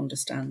level of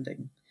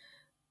understanding.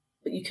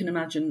 But you can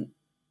imagine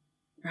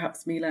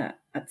perhaps Mila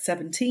at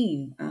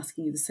 17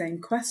 asking you the same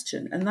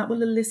question, and that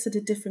will elicit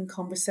a different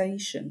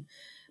conversation.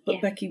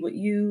 But Becky, what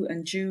you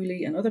and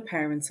Julie and other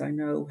parents I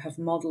know have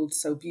modelled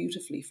so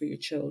beautifully for your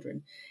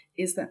children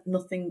is that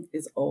nothing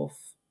is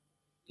off,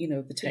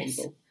 the table.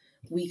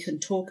 Yes. We can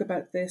talk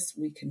about this,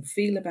 we can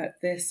feel about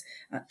this.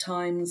 At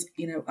times,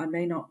 I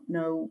may not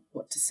know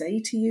what to say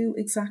to you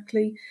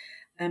exactly.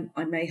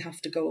 I may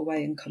have to go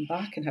away and come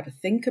back and have a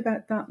think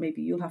about that.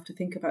 Maybe you'll have to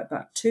think about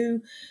that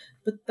too.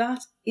 But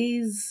that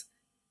is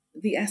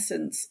the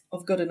essence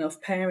of good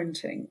enough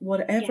parenting,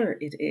 whatever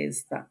it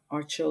is that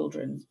our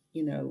children,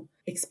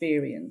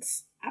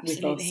 experience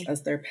with us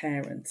as their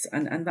parents.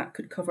 And that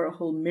could cover a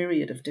whole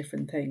myriad of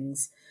different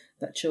things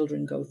that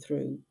children go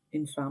through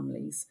in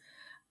families.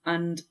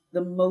 And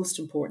the most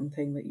important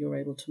thing that you're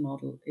able to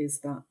model is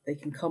that they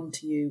can come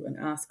to you and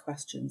ask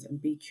questions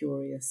and be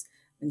curious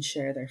and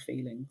share their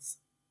feelings.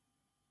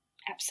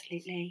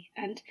 Absolutely.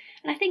 And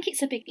I think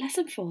it's a big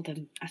lesson for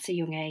them at a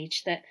young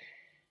age that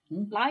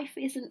life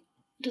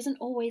doesn't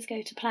always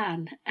go to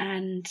plan.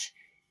 And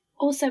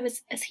also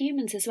as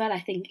humans as well, I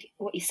think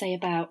what you say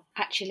about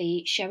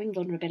actually showing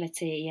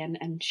vulnerability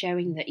and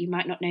showing that you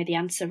might not know the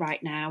answer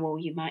right now, or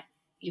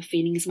your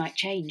feelings might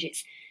change.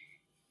 It's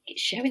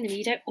showing them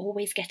you don't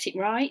always get it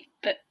right,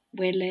 but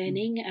we're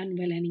learning and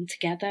we're learning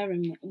together,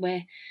 and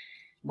we're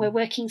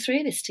working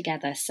through this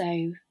together.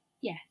 So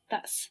yeah,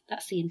 that's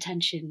the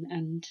intention.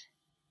 And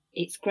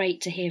it's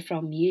great to hear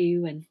from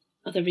you and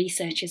other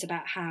researchers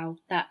about how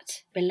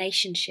that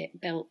relationship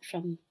built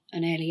from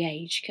an early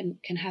age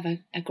can have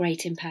a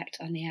great impact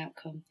on the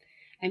outcome.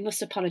 I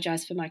must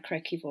apologise for my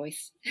croaky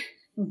voice.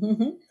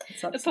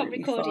 Upon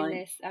recording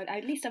this,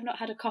 at least I've not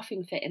had a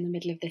coughing fit in the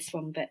middle of this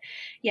one. But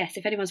yes,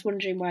 if anyone's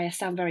wondering why I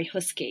sound very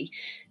husky,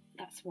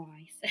 that's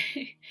why.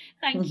 So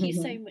thank you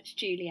so much,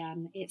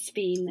 Julianne. It's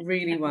been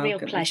really real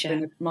pleasure.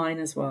 It's been mine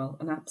as well,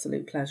 an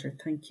absolute pleasure.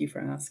 Thank you for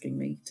asking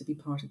me to be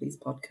part of these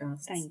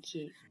podcasts. Thank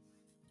you.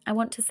 I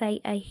want to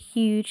say a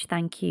huge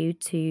thank you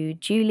to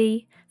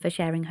Julie for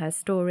sharing her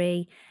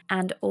story,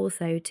 and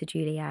also to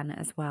Julianne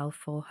as well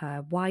for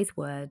her wise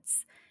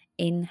words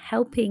in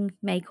helping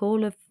make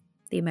all of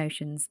the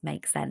emotions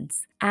make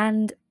sense.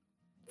 And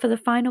for the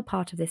final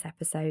part of this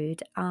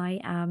episode, I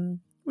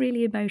am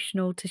really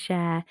emotional to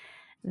share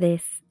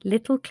this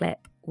little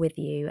clip with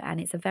you,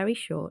 and it's a very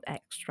short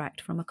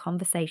extract from a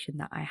conversation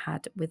that I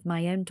had with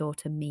my own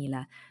daughter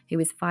Mila, who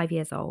is 5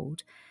 years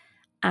old.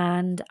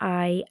 And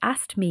I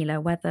asked Mila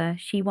whether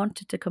she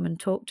wanted to come and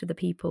talk to the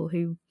people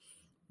who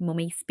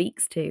Mummy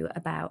speaks to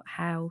about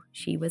how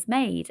she was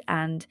made,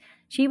 and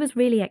she was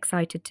really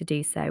excited to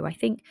do so. I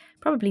think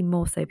probably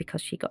more so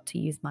because she got to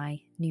use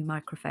my new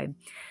microphone.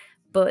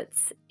 But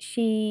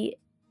she,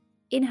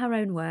 in her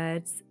own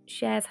words,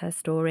 shares her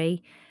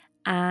story,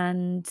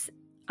 and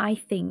I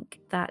think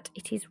that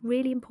it is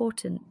really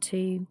important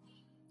to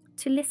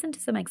listen to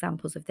some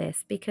examples of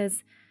this,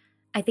 because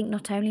I think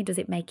not only does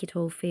it make it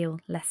all feel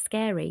less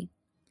scary,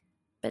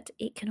 but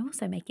it can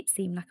also make it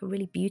seem like a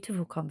really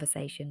beautiful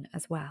conversation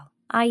as well.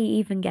 I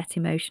even get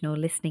emotional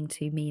listening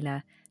to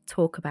Mila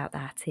talk about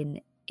that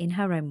in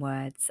her own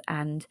words,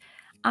 and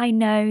I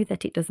know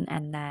that it doesn't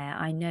end there.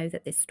 I know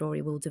that this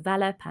story will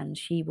develop and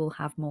she will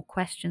have more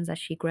questions as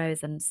she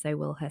grows, and so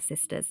will her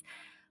sisters.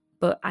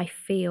 But I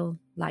feel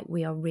like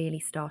we are really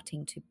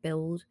starting to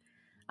build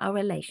our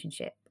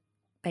relationship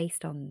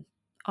based on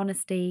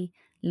honesty,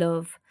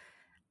 love,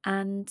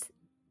 and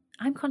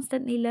I'm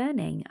constantly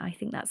learning. I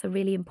think that's a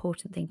really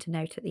important thing to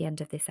note at the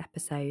end of this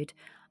episode.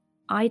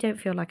 I don't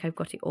feel like I've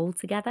got it all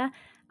together.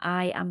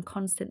 I am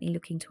constantly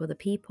looking to other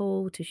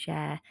people to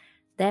share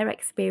their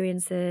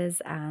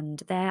experiences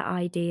and their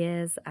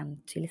ideas, and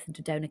to listen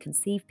to donor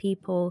conceived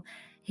people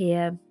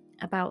hear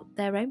about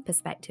their own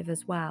perspective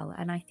as well.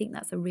 And I think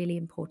that's a really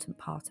important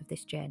part of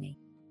this journey.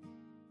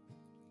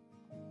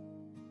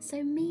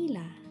 So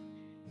Mila,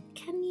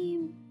 can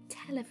you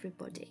tell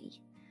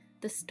everybody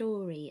the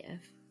story of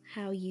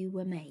how you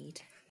were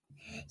made?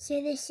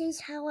 So this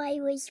is how I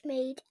was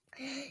made.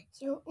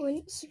 So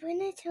once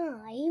upon a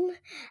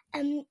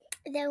time,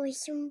 there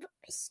was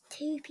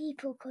two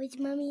people called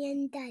Mummy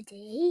and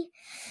Daddy.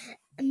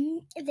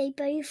 They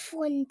both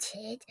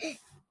wanted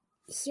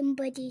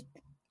somebody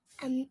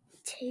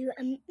to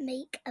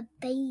make a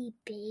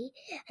baby,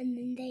 and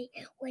then they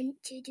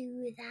went to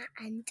do that,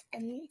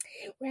 and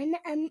when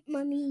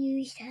Mummy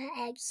used her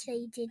eggs,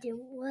 they didn't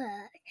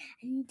work,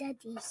 and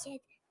Daddy said,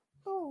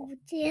 oh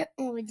dear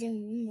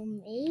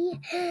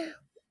Mummy,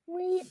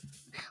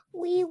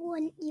 we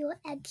want your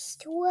eggs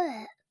to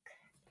work.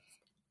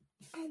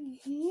 And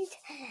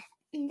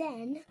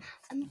then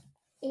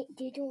it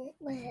didn't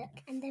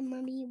work, and then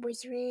Mummy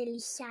was really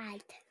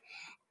sad.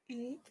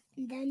 And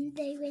then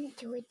they went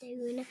to a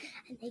donor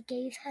and they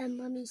gave her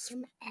Mummy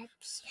some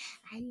eggs,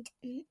 and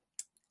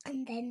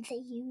then they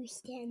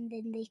used it, and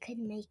then they could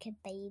make a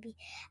baby,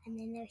 and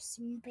then there was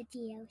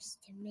somebody else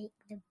to make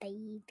the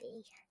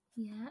baby.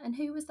 Yeah, and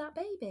who was that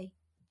baby?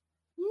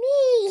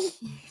 Me!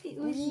 It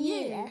was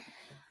you.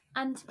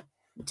 And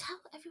tell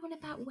everyone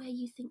about where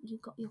you think you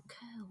got your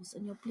curls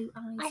and your blue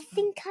eyes. I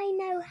think I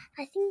know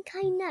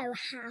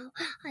how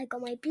I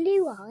got my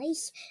blue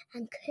eyes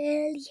and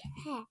curly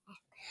hair.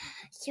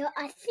 So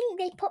I think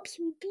they popped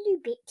some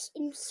blue bits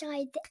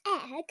inside the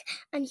egg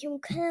and some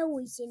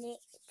curls in it.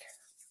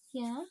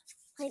 Yeah?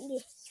 Like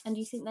this. And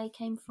you think they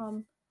came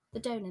from the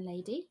donor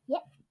lady?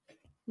 Yep.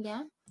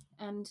 Yeah?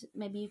 And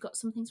maybe you got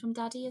some things from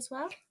Daddy as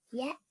well?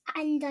 Yeah,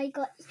 and I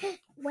got,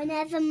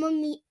 whenever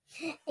Mummy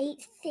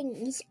ate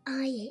things,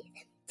 I ate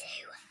them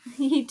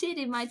too. You did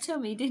in my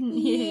tummy, didn't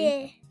you?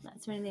 Yeah.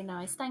 That's really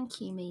nice.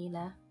 Thank you,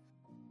 Mila.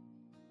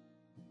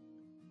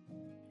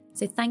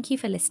 So thank you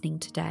for listening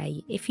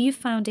today. If you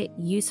found it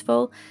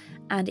useful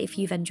and if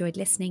you've enjoyed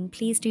listening,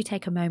 please do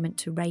take a moment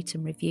to rate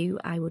and review.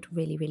 I would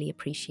really, really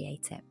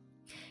appreciate it.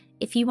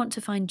 If you want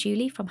to find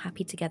Julie from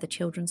Happy Together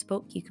Children's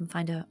Book, you can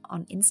find her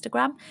on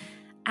Instagram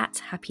at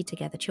Happy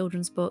Together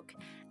Children's Book,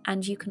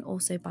 and you can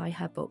also buy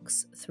her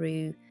books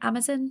through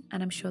Amazon,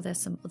 and I'm sure there's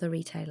some other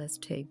retailers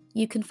too.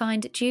 You can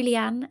find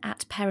Julianne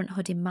at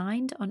Parenthood in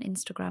Mind on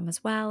Instagram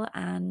as well,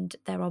 and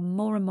there are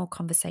more and more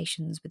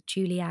conversations with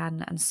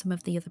Julianne and some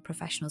of the other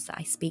professionals that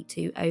I speak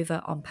to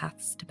over on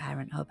Paths to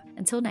Parent Hub.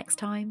 Until next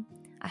time,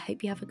 I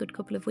hope you have a good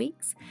couple of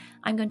weeks.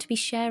 I'm going to be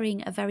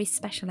sharing a very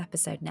special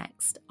episode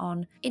next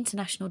on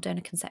International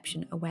Donor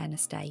Conception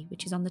Awareness Day,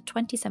 which is on the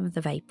 27th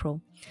of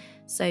April.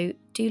 So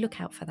do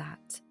look out for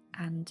that,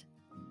 and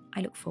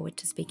I look forward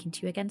to speaking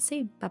to you again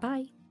soon.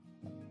 Bye-bye.